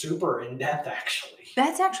is super in depth, actually.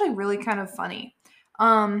 That's actually really kind of funny.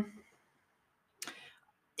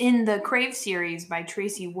 In the Crave series by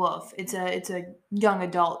Tracy Wolff, it's a young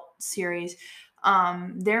adult series.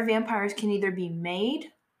 Their vampires can either be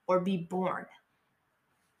made or be born.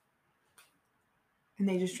 And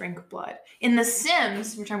they just drink blood. In The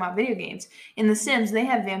Sims, we're talking about video games. In The Sims, they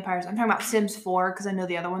have vampires. I'm talking about Sims 4 because I know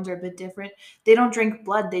the other ones are a bit different. They don't drink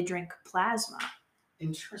blood, they drink plasma.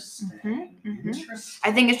 Interesting. Interesting.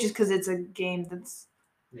 I think it's just because it's a game that's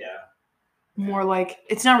more Yeah. like,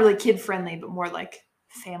 it's not really kid friendly, but more like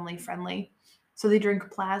family friendly. So they drink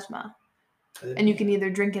plasma. And you can either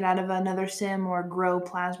drink it out of another sim or grow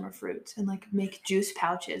plasma fruits and like make juice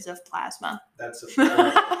pouches of plasma. That's a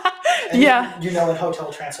And Yeah. You know, in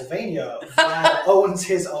Hotel Transylvania, Vlad owns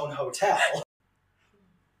his own hotel.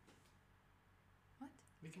 What?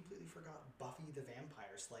 We completely forgot Buffy the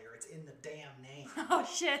Vampire Slayer. It's in the damn name. Oh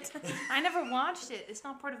shit. I never watched it. It's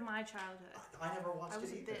not part of my childhood. I never watched I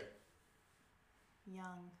was it a either. bit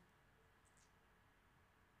young.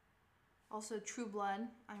 Also, True Blood.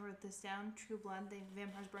 I wrote this down. True Blood. The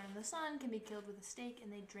vampires burn in the sun, can be killed with a stake,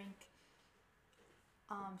 and they drink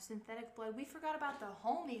synthetic blood. We forgot about the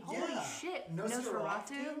homie. Holy shit.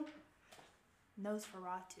 Nosferatu.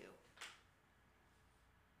 Nosferatu.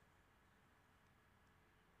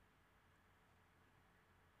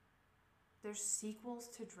 There's sequels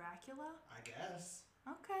to Dracula? I guess.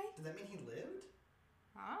 Okay. Did that mean he lived?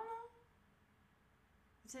 I don't know.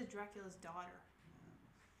 It says Dracula's daughter.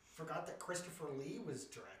 Forgot that Christopher Lee was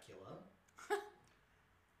Dracula.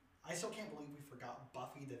 I still can't believe we forgot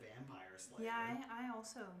Buffy the Vampire Slayer. Yeah, I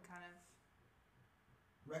also am kind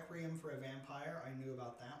of... Requiem for a Vampire, I knew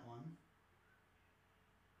about that one.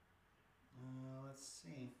 Let's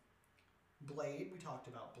see. Blade, we talked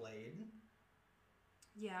about Blade.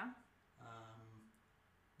 Yeah.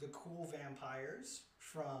 The cool vampires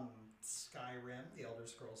from Skyrim, the Elder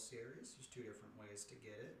Scrolls series. There's 2 different ways to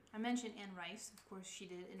get it. I mentioned Anne Rice. Of course, she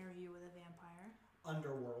did Interview with a Vampire.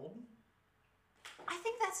 Underworld. I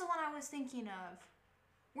think that's the one I was thinking of.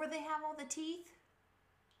 Where they have all the teeth?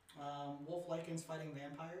 Wolf Lycans fighting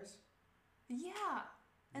vampires. Yeah.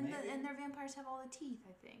 And Maybe. and their vampires have all the teeth,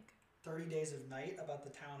 I think. 30 Days of Night, about the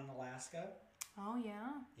town in Alaska. Oh,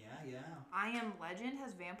 yeah. Yeah. I Am Legend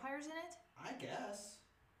has vampires in it? I guess.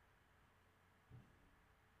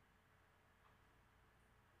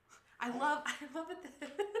 I love at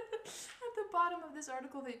the bottom of this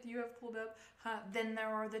article that you have pulled up, then there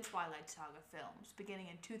are the Twilight Saga films beginning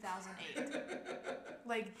in 2008.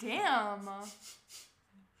 Like, damn.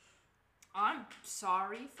 I'm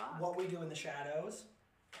sorry, fuck. What We Do in the Shadows.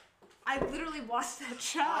 I literally watched that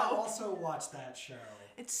show. I also watched that show.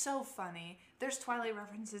 It's so funny. There's Twilight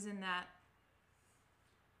references in that.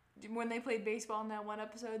 When they played baseball in that one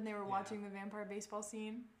episode and they were watching the vampire baseball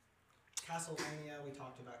scene. Castlevania, we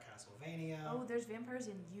talked about Castlevania. Oh, there's vampires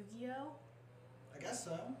in Yu-Gi-Oh? I guess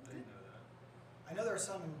so. I didn't know that. I know there are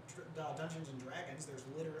some in Dungeons and Dragons. There's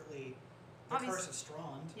literally the Curse of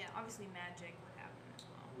Strahd. Yeah, obviously magic would happen as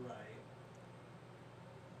well. Right.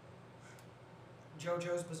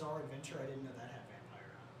 JoJo's Bizarre Adventure, I didn't know that had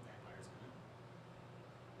vampires in it.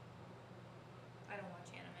 I don't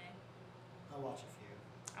watch anime. I watch a few.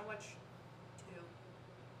 I watch 2.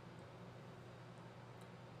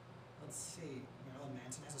 Let's see. Marilyn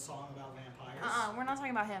Manson has a song about vampires. We're not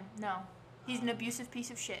talking about him. No. He's an abusive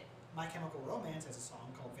piece of shit. My Chemical Romance has a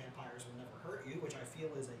song called Vampires Will Never Hurt You, which I feel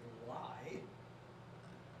is a lie.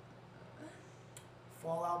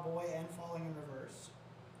 Fall Out Boy and Falling in Reverse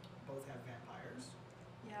both have vampires.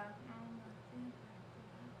 Yeah.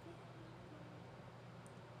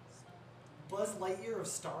 Buzz Lightyear of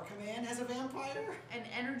Star Command has a vampire? An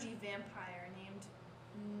energy vampire named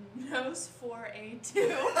Nose4A2.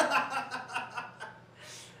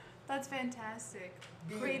 That's fantastic.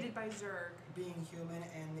 Created by Zurg. Being human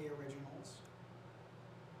and the originals.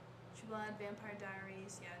 True Blood, Vampire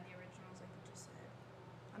Diaries, yeah, the originals, like you just said.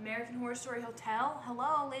 American Horror Story Hotel.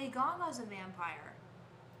 Hello, Lady Gaga's a vampire.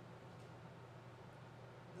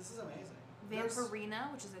 This is amazing. Vampirina,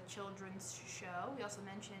 which is a children's show. We also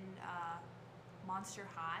mentioned Monster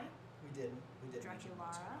High. We did mention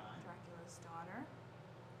Monster Draculara, High. Dracula's daughter.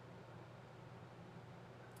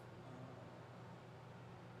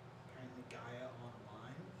 Apparently Gaia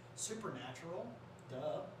Online. Supernatural.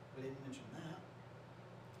 Duh. We didn't mention that.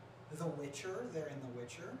 The Witcher. They're in The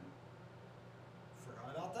Witcher.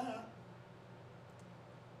 Forgot about that.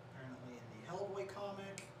 Apparently in the Hellboy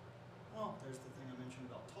comic. Oh, there's the thing I mentioned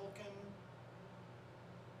about Tolkien.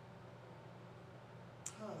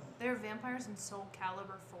 There are vampires in Soul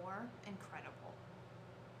Calibur 4. Incredible.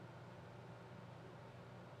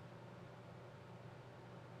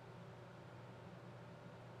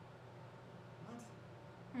 What?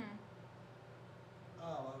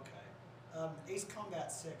 Oh, okay. Ace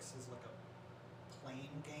Combat 6 is like a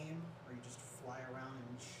plane game where you just fly around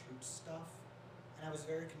and shoot stuff. And I was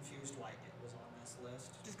very confused why it was on this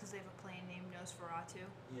list. Just because they have a plane named Nosferatu.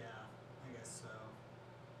 Yeah, I guess so.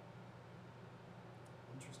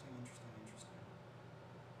 Interesting.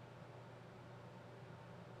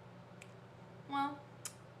 Well,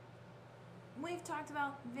 we've talked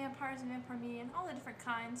about vampires and vampire media and all the different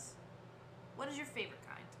kinds. What is your favorite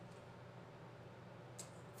kind?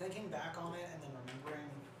 Thinking back on it and then remembering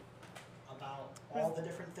about all the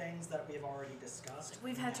different things that we've already discussed.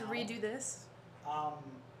 We've had to redo this. I'm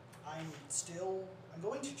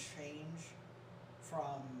going to change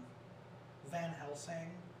from Van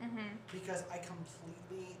Helsing because I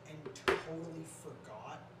completely and totally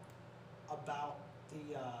forgot about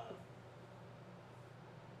the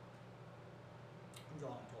I'm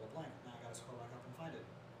drawing a total blank. Now I gotta scroll back up and find it.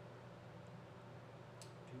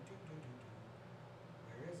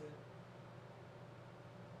 Where is it?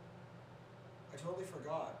 I totally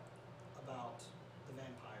forgot about the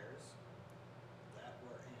vampires that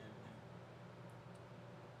were in.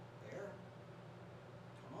 Where?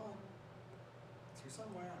 Come on. It's here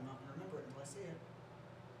somewhere. I'm not going to remember it until I see it.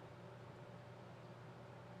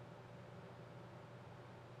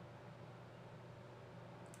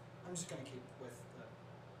 I'm just going to keep with the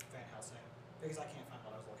Van Helsing because I can't find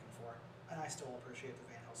what I was looking for. And I still appreciate the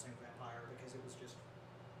Van Helsing vampire because it was just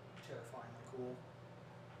terrifyingly cool.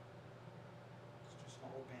 It's just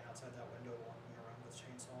an old man outside that window walking around with a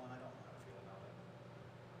chainsaw, and I don't know how to feel about it.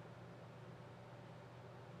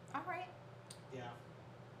 All right. Yeah.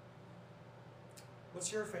 What's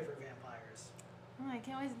your favorite vampires? Oh, I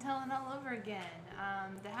can't wait to tell it all over again.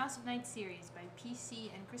 The House of Night series by PC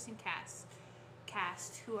and Kristen Cast,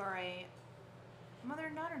 who are a mother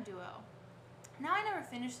and daughter duo. Now, I never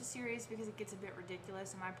finished the series because it gets a bit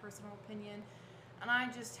ridiculous in my personal opinion, and I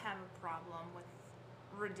just have a problem with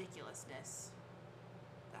ridiculousness.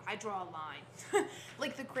 I draw a line.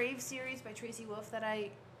 Like the Crave series by Tracy Wolff that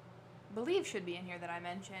I believe should be in here that I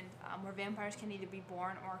mentioned, where vampires can either be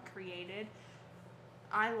born or created.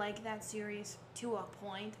 I like that series to a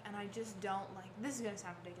point, and I just don't like, this is going to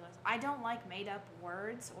sound ridiculous, I don't like made-up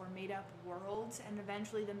words or made-up worlds, and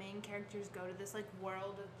eventually the main characters go to this, like,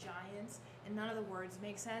 world of giants, and none of the words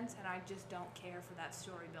make sense, and I just don't care for that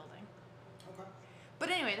story building. Okay. But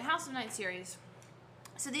anyway, the House of Night series.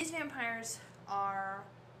 So these vampires are,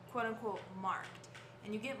 quote-unquote, marked.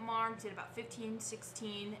 And you get marked at about 15,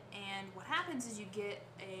 16, and what happens is you get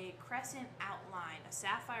a crescent outline, a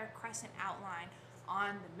sapphire crescent outline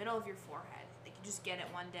on the middle of your forehead. Like, you just get it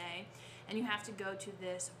one day, and you have to go to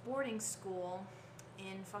this boarding school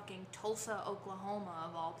in fucking Tulsa, Oklahoma,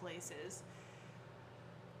 of all places.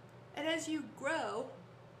 And as you grow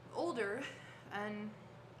older, and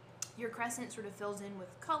your crescent sort of fills in with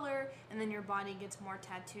color, and then your body gets more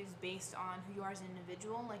tattoos based on who you are as an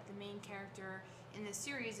individual. Like, the main character in this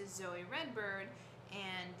series is Zoe Redbird,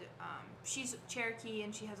 and she's Cherokee,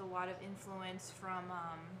 and she has a lot of influence from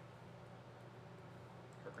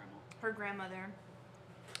her grandmother,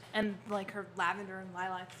 and like her lavender and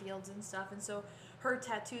lilac fields and stuff. And so her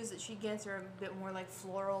tattoos that she gets are a bit more like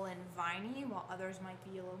floral and viney, while others might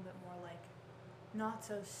be a little bit more like not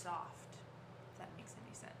so soft, if that makes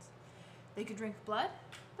any sense. They could drink blood,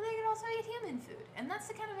 but they could also eat human food, and that's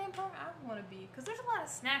the kind of vampire I want to be, because there's a lot of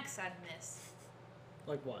snacks I'd miss.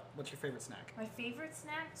 Like what? What's your favorite snack? My favorite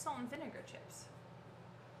snack? Salt and vinegar chips.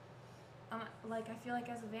 Like, I feel like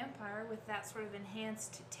as a vampire, with that sort of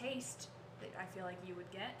enhanced taste that I feel like you would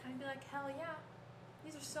get, I'd be like, hell yeah,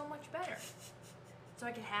 these are so much better. So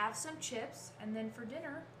I could have some chips, and then for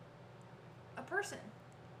dinner, a person.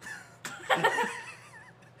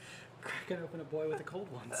 can open a boy with the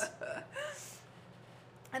cold ones.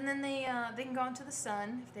 And then they can go into the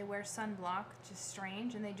sun if they wear sunblock, which is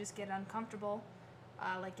strange, and they just get uncomfortable,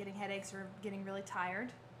 like getting headaches or getting really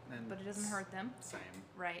tired, but it doesn't hurt them. Same.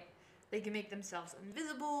 Right. They can make themselves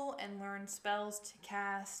invisible and learn spells to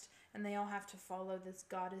cast, and they all have to follow this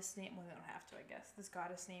goddess named, well, they don't have to, I guess, this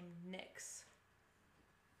goddess named Nyx.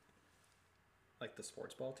 Like the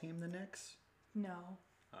sports ball team, the Knicks? No.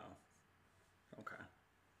 Oh. Okay.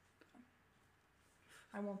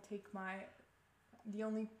 I won't take the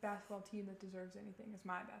only basketball team that deserves anything is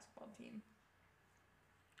my basketball team.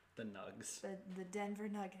 The Nugs. The Denver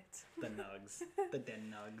Nuggets. The Nugs. The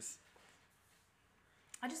Den Nugs.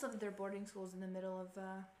 I just love that their boarding school's in the middle of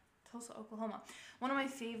Tulsa, Oklahoma. One of my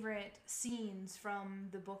favorite scenes from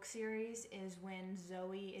the book series is when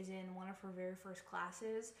Zoe is in one of her very first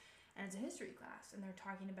classes, and it's a history class, and they're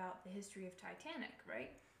talking about the history of Titanic,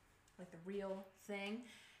 right? Like the real thing.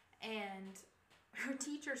 And her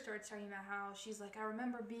teacher starts talking about how she's like, I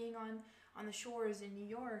remember being on the shores in New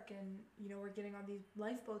York, and we're getting all these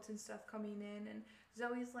lifeboats and stuff coming in, and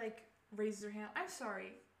Zoe's like raises her hand. I'm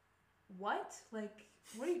sorry, what? Like,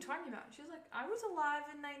 what are you talking about? She was like, I was alive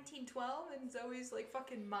in 1912, and Zoe's like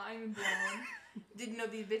fucking mind blown. Didn't know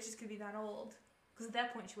these bitches could be that old, because at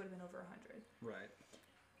that point she would have been over 100. Right.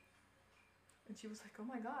 And she was like, oh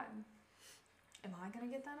my god, am I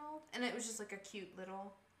gonna get that old? And it was just like a cute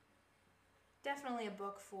little, definitely a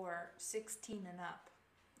book for 16 and up.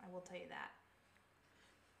 I will tell you that.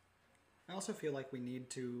 I also feel like we need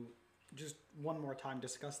to just one more time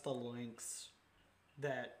discuss the links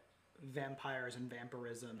that vampires and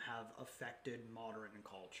vampirism have affected modern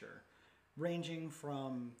culture, ranging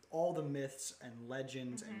from all the myths and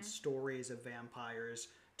legends and stories of vampires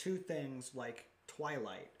to things like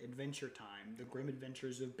Twilight, Adventure Time, The Grim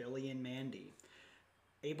Adventures of Billy and Mandy,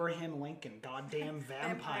 Abraham Lincoln, goddamn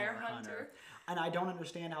vampire hunter. And I don't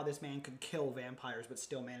understand how this man could kill vampires but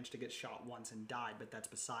still managed to get shot once and died, but that's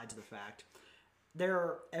besides the fact.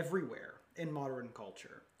 They're everywhere in modern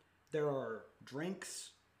culture. There are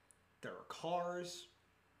drinks, there are cars.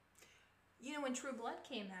 When True Blood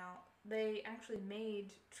came out, they actually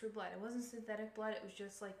made True Blood. It wasn't synthetic blood, it was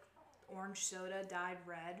just like orange soda dyed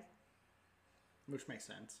red. Which makes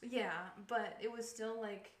sense. Yeah, but it was still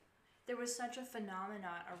like, there was such a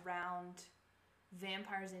phenomenon around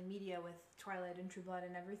vampires in media with Twilight and True Blood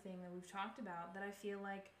and everything that we've talked about that I feel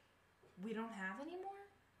like we don't have anymore.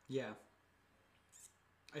 Yeah.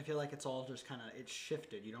 I feel like it's all just kind of, it's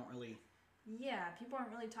shifted. You don't really... Yeah, people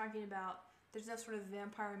aren't really talking about, there's no sort of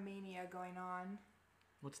vampire mania going on.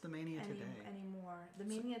 What's the mania today? Anymore. The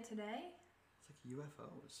mania today? It's like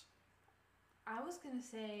UFOs. I was going to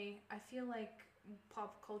say, I feel like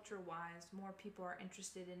pop culture wise, more people are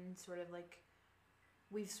interested in sort of like,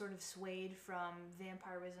 we've sort of swayed from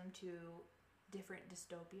vampirism to different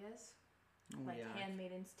dystopias. Like yeah.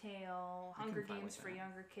 Handmaid's Tale, Hunger Games for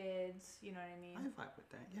younger kids, you know what I mean? I vibe with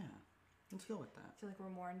that, yeah. Let's go with that. I feel like we're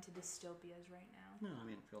more into dystopias right now. No, I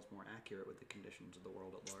mean, it feels more accurate with the conditions of the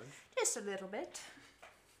world at large. Just a little bit.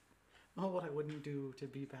 Oh, what I wouldn't do to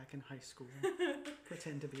be back in high school.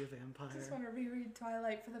 Pretend to be a vampire. I just want to reread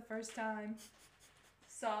Twilight for the first time.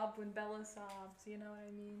 Sob when Bella sobs, you know what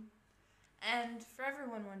I mean? And for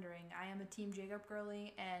everyone wondering, I am a Team Jacob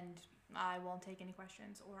girly, and I won't take any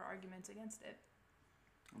questions or arguments against it.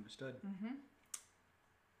 Understood. Mm-hmm.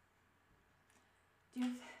 Do you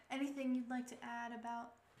have anything you'd like to add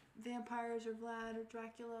about vampires or Vlad or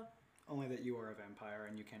Dracula? Only that you are a vampire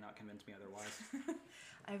and you cannot convince me otherwise.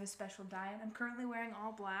 I have a special diet. I'm currently wearing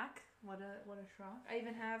all black. What a shock. I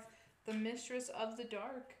even have the Mistress of the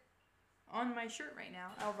Dark on my shirt right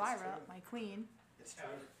now. Elvira, my queen. It's true.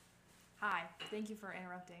 Hi. Thank you for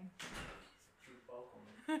interrupting. You're welcome.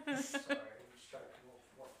 Sorry, I'm just trying to come up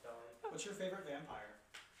with what died. What's your favorite vampire?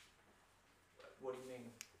 What do you mean?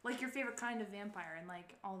 Like your favorite kind of vampire and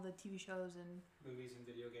like all the TV shows and Movies and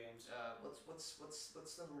video games. What's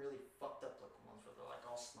them really fucked up looking ones where they're like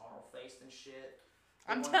all snarl faced and shit?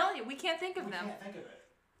 I'm telling you, we can't think of We them. can't think of it.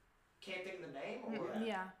 Can't think of the name or what?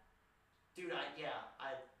 Yeah. Dude,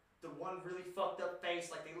 the one really fucked up face,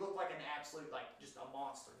 like they look like an absolute, like just a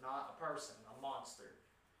monster, not a person, a monster.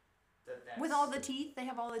 That's, With all the teeth, they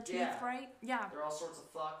have all the teeth, Yeah. right? Yeah. They're all sorts of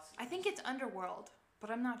fucked. I think it's Underworld, but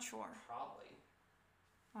I'm not sure. Probably.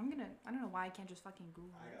 I don't know why I can't just fucking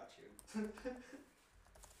Google I it. got you.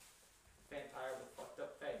 Vampire with fucked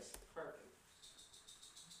up face. Perfect.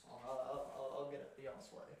 I'll get it the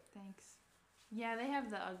honest way. Thanks. Yeah, they have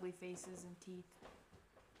the ugly faces and teeth.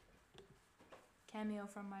 Cameo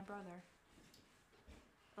from my brother.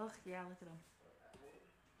 Ugh, yeah, look at him.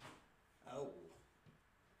 Oh.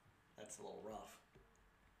 That's a little rough.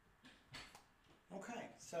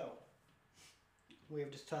 So, we have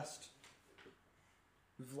discussed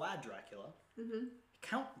Vlad Dracula,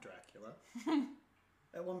 Count Dracula.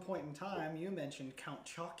 At one point in time, you mentioned Count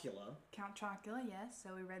Chocula. Count Chocula, yes.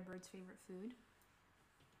 So we Redbird's favorite food.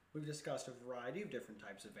 We've discussed a variety of different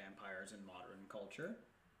types of vampires in modern culture,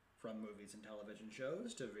 from movies and television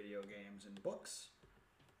shows to video games and books.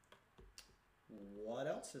 What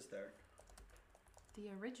else is there? The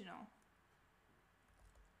original.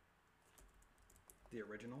 The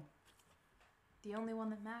original? The only one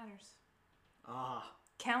that matters. Ah.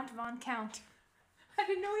 Count Von Count. I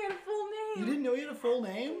didn't know he had a full name. You didn't know he had a full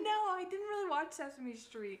name? No, I didn't really watch Sesame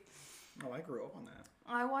Street. Oh, I grew up on that.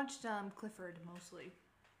 I watched Clifford mostly.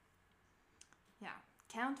 Yeah.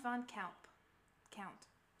 Count Von Count. Count.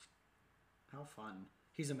 How fun.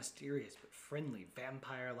 He's a mysterious but friendly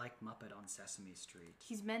vampire-like Muppet on Sesame Street.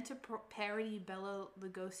 He's meant to parody Bela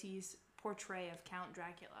Lugosi's portray of Count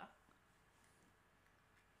Dracula.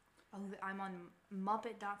 Oh, I'm on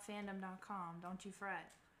muppet.fandom.com. Don't you fret.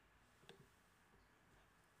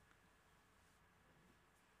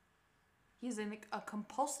 He has a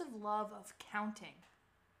compulsive love of counting.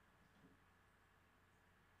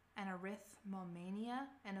 An arithmomania,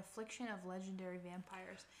 an affliction of legendary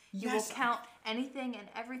vampires. He will count anything and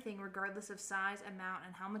everything regardless of size, amount,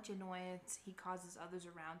 and how much annoyance he causes others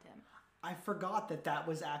around him. I forgot that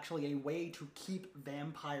was actually a way to keep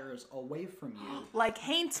vampires away from you. Like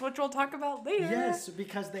Haints, which we'll talk about later. Yes,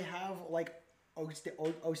 because they have like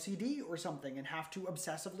OCD or something and have to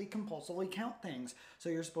obsessively, compulsively count things. So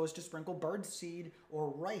you're supposed to sprinkle bird seed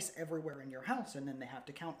or rice everywhere in your house, and then they have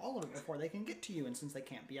to count all of it before they can get to you. And since they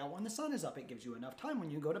can't be out when the sun is up, it gives you enough time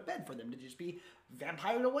when you go to bed for them to just be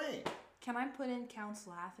vampired away. Can I put in Count's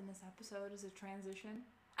laugh in this episode as a transition?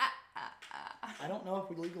 I don't know if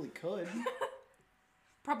we legally could.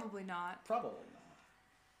 Probably not. Probably not.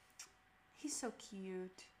 He's so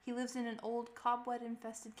cute. He lives in an old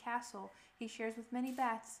cobweb-infested castle he shares with many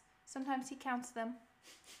bats. Sometimes he counts them.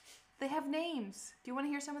 They have names. Do you want to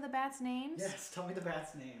hear some of the bats' names? Yes, tell me the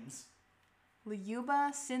bats' names.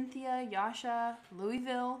 Lyuba, Cynthia, Yasha,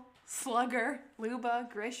 Louisville, Slugger, Luba,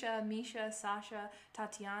 Grisha, Misha, Sasha,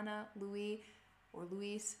 Tatiana, Louis, or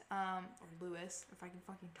Luis, or Louis, if I can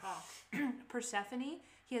fucking talk. Persephone.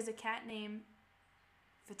 He has a cat named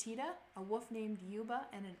Fatida, a wolf named Yuba,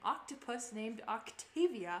 and an octopus named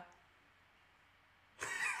Octavia.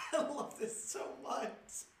 I love this so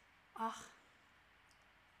much.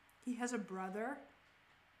 He has a brother.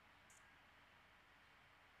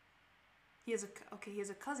 He has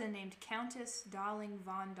a cousin named Countess Darling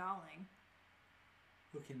von Darling.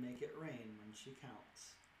 Who can make it rain when she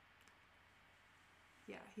counts.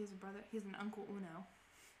 Yeah, he has a brother. He has an Uncle Uno.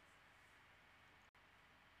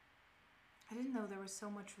 I didn't know there was so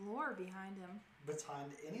much lore behind him.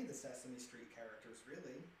 Behind any of the Sesame Street characters,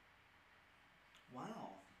 really.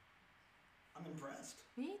 Wow. I'm impressed.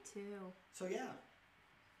 Me too. So yeah.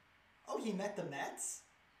 Oh, he met the Mets?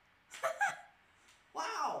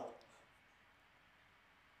 Wow.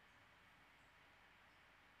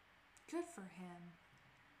 Good for him.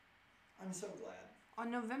 I'm so glad. On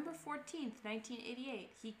November 14th,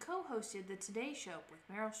 1988, he co-hosted The Today Show with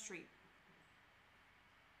Meryl Streep.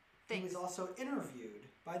 He was also interviewed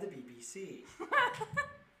by the BBC.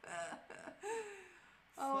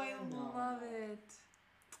 Oh, I love it.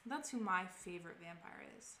 That's who my favorite vampire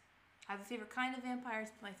is. I have a favorite kind of vampires,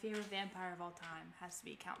 but my favorite vampire of all time has to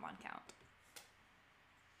be Count Von Count.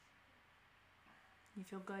 You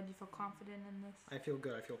feel good? You feel confident in this? I feel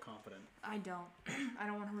good. I feel confident. I don't. I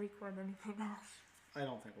don't want to record anything else. I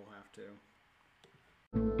don't think we'll have to.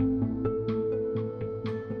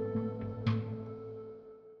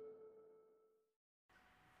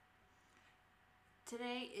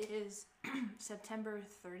 Today is September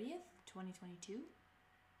 30th, 2022.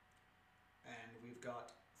 And we've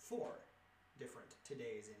got 4 different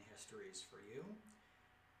todays in histories for you.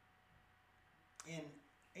 In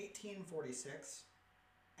 1846,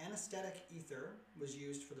 anesthetic ether was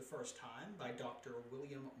used for the first time by Dr.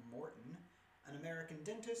 William Morton, an American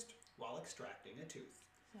dentist, while extracting a tooth.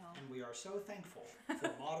 And we are so thankful for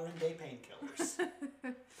modern-day painkillers.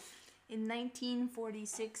 In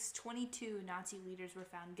 1946, 22 Nazi leaders were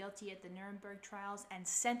found guilty at the Nuremberg trials and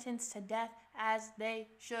sentenced to death as they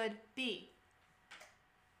should be.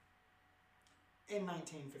 In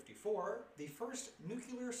 1954, the first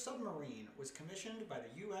nuclear submarine was commissioned by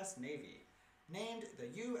the U.S. Navy, named the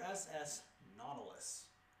USS Nautilus.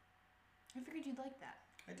 I figured you'd like that.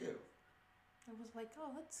 I do. I was like,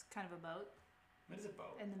 oh, that's kind of a boat. What is a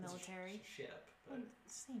boat? In the It's military. a ship, but Well,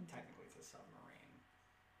 same thing. technically it's a submarine.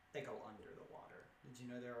 They go under the water. Did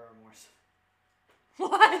you know there are more...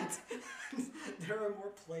 What? There are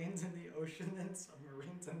more planes in the ocean than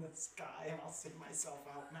submarines in the sky, and I'll see myself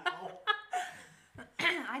out now.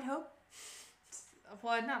 I'd hope.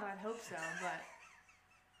 Well, not I'd hope so, but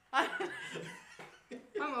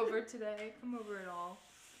I'm over today. I'm over it all.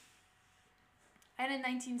 And in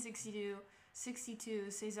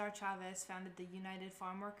 1962, Cesar Chavez founded the United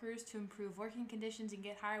Farm Workers to improve working conditions and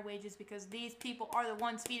get higher wages because these people are the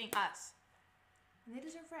ones feeding us. And they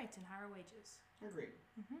deserve rights and higher wages. Agreed.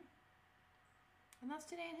 And that's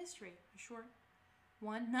today in history. A short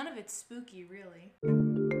one. None of it's spooky, really.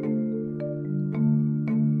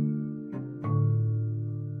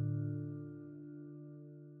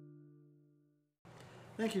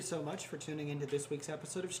 Thank you so much for tuning into this week's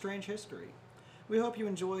episode of Strange History. We hope you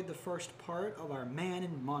enjoyed the first part of our Man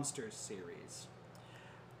and Monsters series.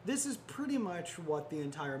 This is pretty much what the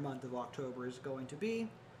entire month of October is going to be.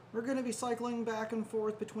 We're going to be cycling back and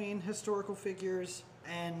forth between historical figures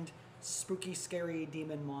and spooky, scary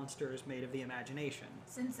demon monsters made of the imagination.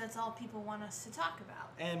 Since that's all people want us to talk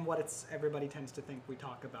about. And what everybody tends to think we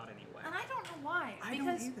talk about anyway. And I don't know why. I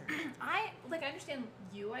because don't either. I understand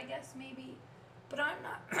you, I guess, maybe. But I'm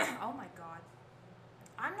not... oh my god.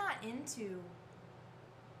 I'm not into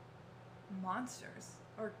monsters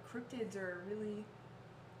or cryptids or really...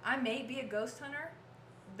 I may be a ghost hunter.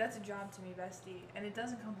 That's a job to me, bestie. And it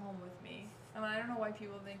doesn't come home with me. And I don't know why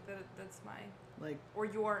people think that that's my... or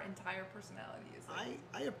your entire personality is like...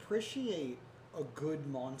 I appreciate a good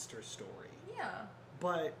monster story. Yeah.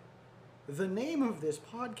 But the name of this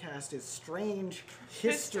podcast is Strange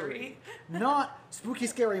History, not Spooky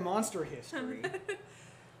Scary Monster History.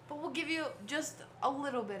 But we'll give you just a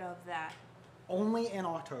little bit of that. Only in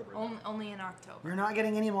October. Only in October. You're not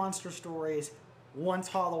getting any monster stories once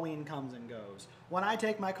Halloween comes and goes. When I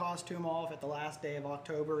take my costume off at the last day of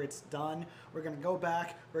October, it's done. We're going to go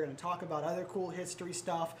back. We're going to talk about other cool history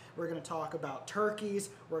stuff. We're going to talk about turkeys.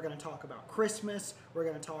 We're going to talk about Christmas. We're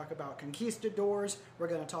going to talk about conquistadors. We're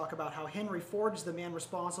going to talk about how Henry Ford is the man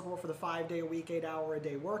responsible for the 5-day-a-week,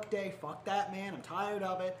 8-hour-a-day workday. Fuck that, man. I'm tired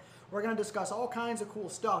of it. We're going to discuss all kinds of cool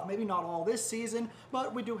stuff. Maybe not all this season,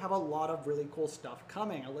 but we do have a lot of really cool stuff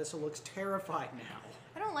coming. Alyssa looks terrified now.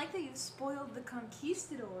 I don't like that you've spoiled the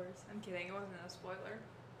conquistadors. I'm kidding. It wasn't a spoiler.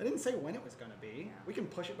 I didn't say when it was going to be. Yeah. We can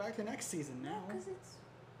push it back to next season now. Because it's...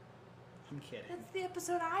 I'm kidding. That's the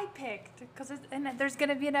episode I picked. And there's going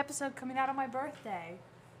to be an episode coming out on my birthday.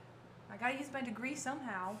 I got to use my degree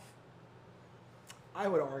somehow. I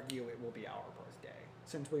would argue it will be our birthday,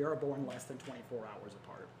 since we are born less than 24 hours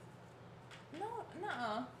apart. No,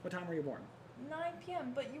 nuh-uh. What time were you born? 9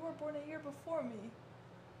 p.m., but you were born a year before me.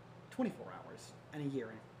 24 hours and a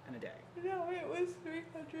year and a day. No, it was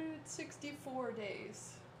 364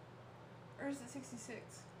 days. Or is it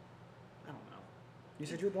 66? I don't know. You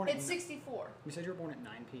said you were born It's 64. You said you were born at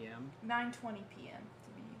 9 p.m.? 9:20 p.m.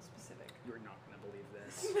 to be specific. You're not going to believe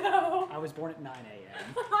this. No. I was born at 9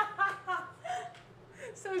 a.m.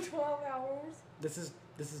 So 12 hours. This is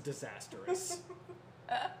disastrous.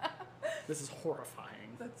 This is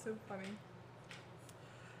horrifying. That's so funny.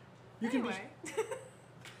 You Anyway.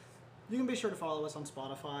 You can be sure to follow us on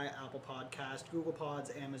Spotify, Apple Podcast, Google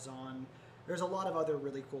Pods, Amazon. There's a lot of other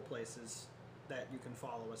really cool places that you can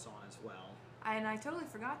follow us on as well. And I totally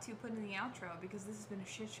forgot to put in the outro because this has been a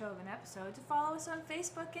shit show of an episode. To follow us on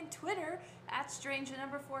Facebook and Twitter at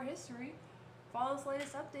Strange4History. Follow us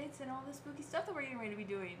latest updates and all the spooky stuff that we're getting ready to be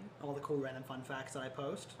doing. All the cool random fun facts that I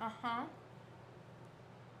post. Uh-huh.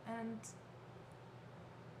 And...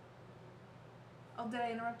 Oh, did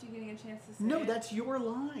I interrupt you getting a chance to say No, it? that's your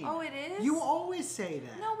line. Oh, it is? You always say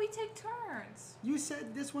that. No, we take turns. You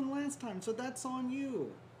said this one last time, so that's on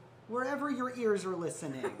you. Wherever your ears are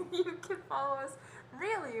listening. You can follow us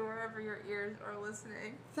really wherever your ears are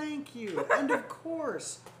listening. Thank you. And of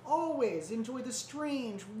course, always enjoy the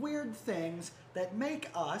strange, weird things that make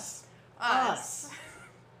us us.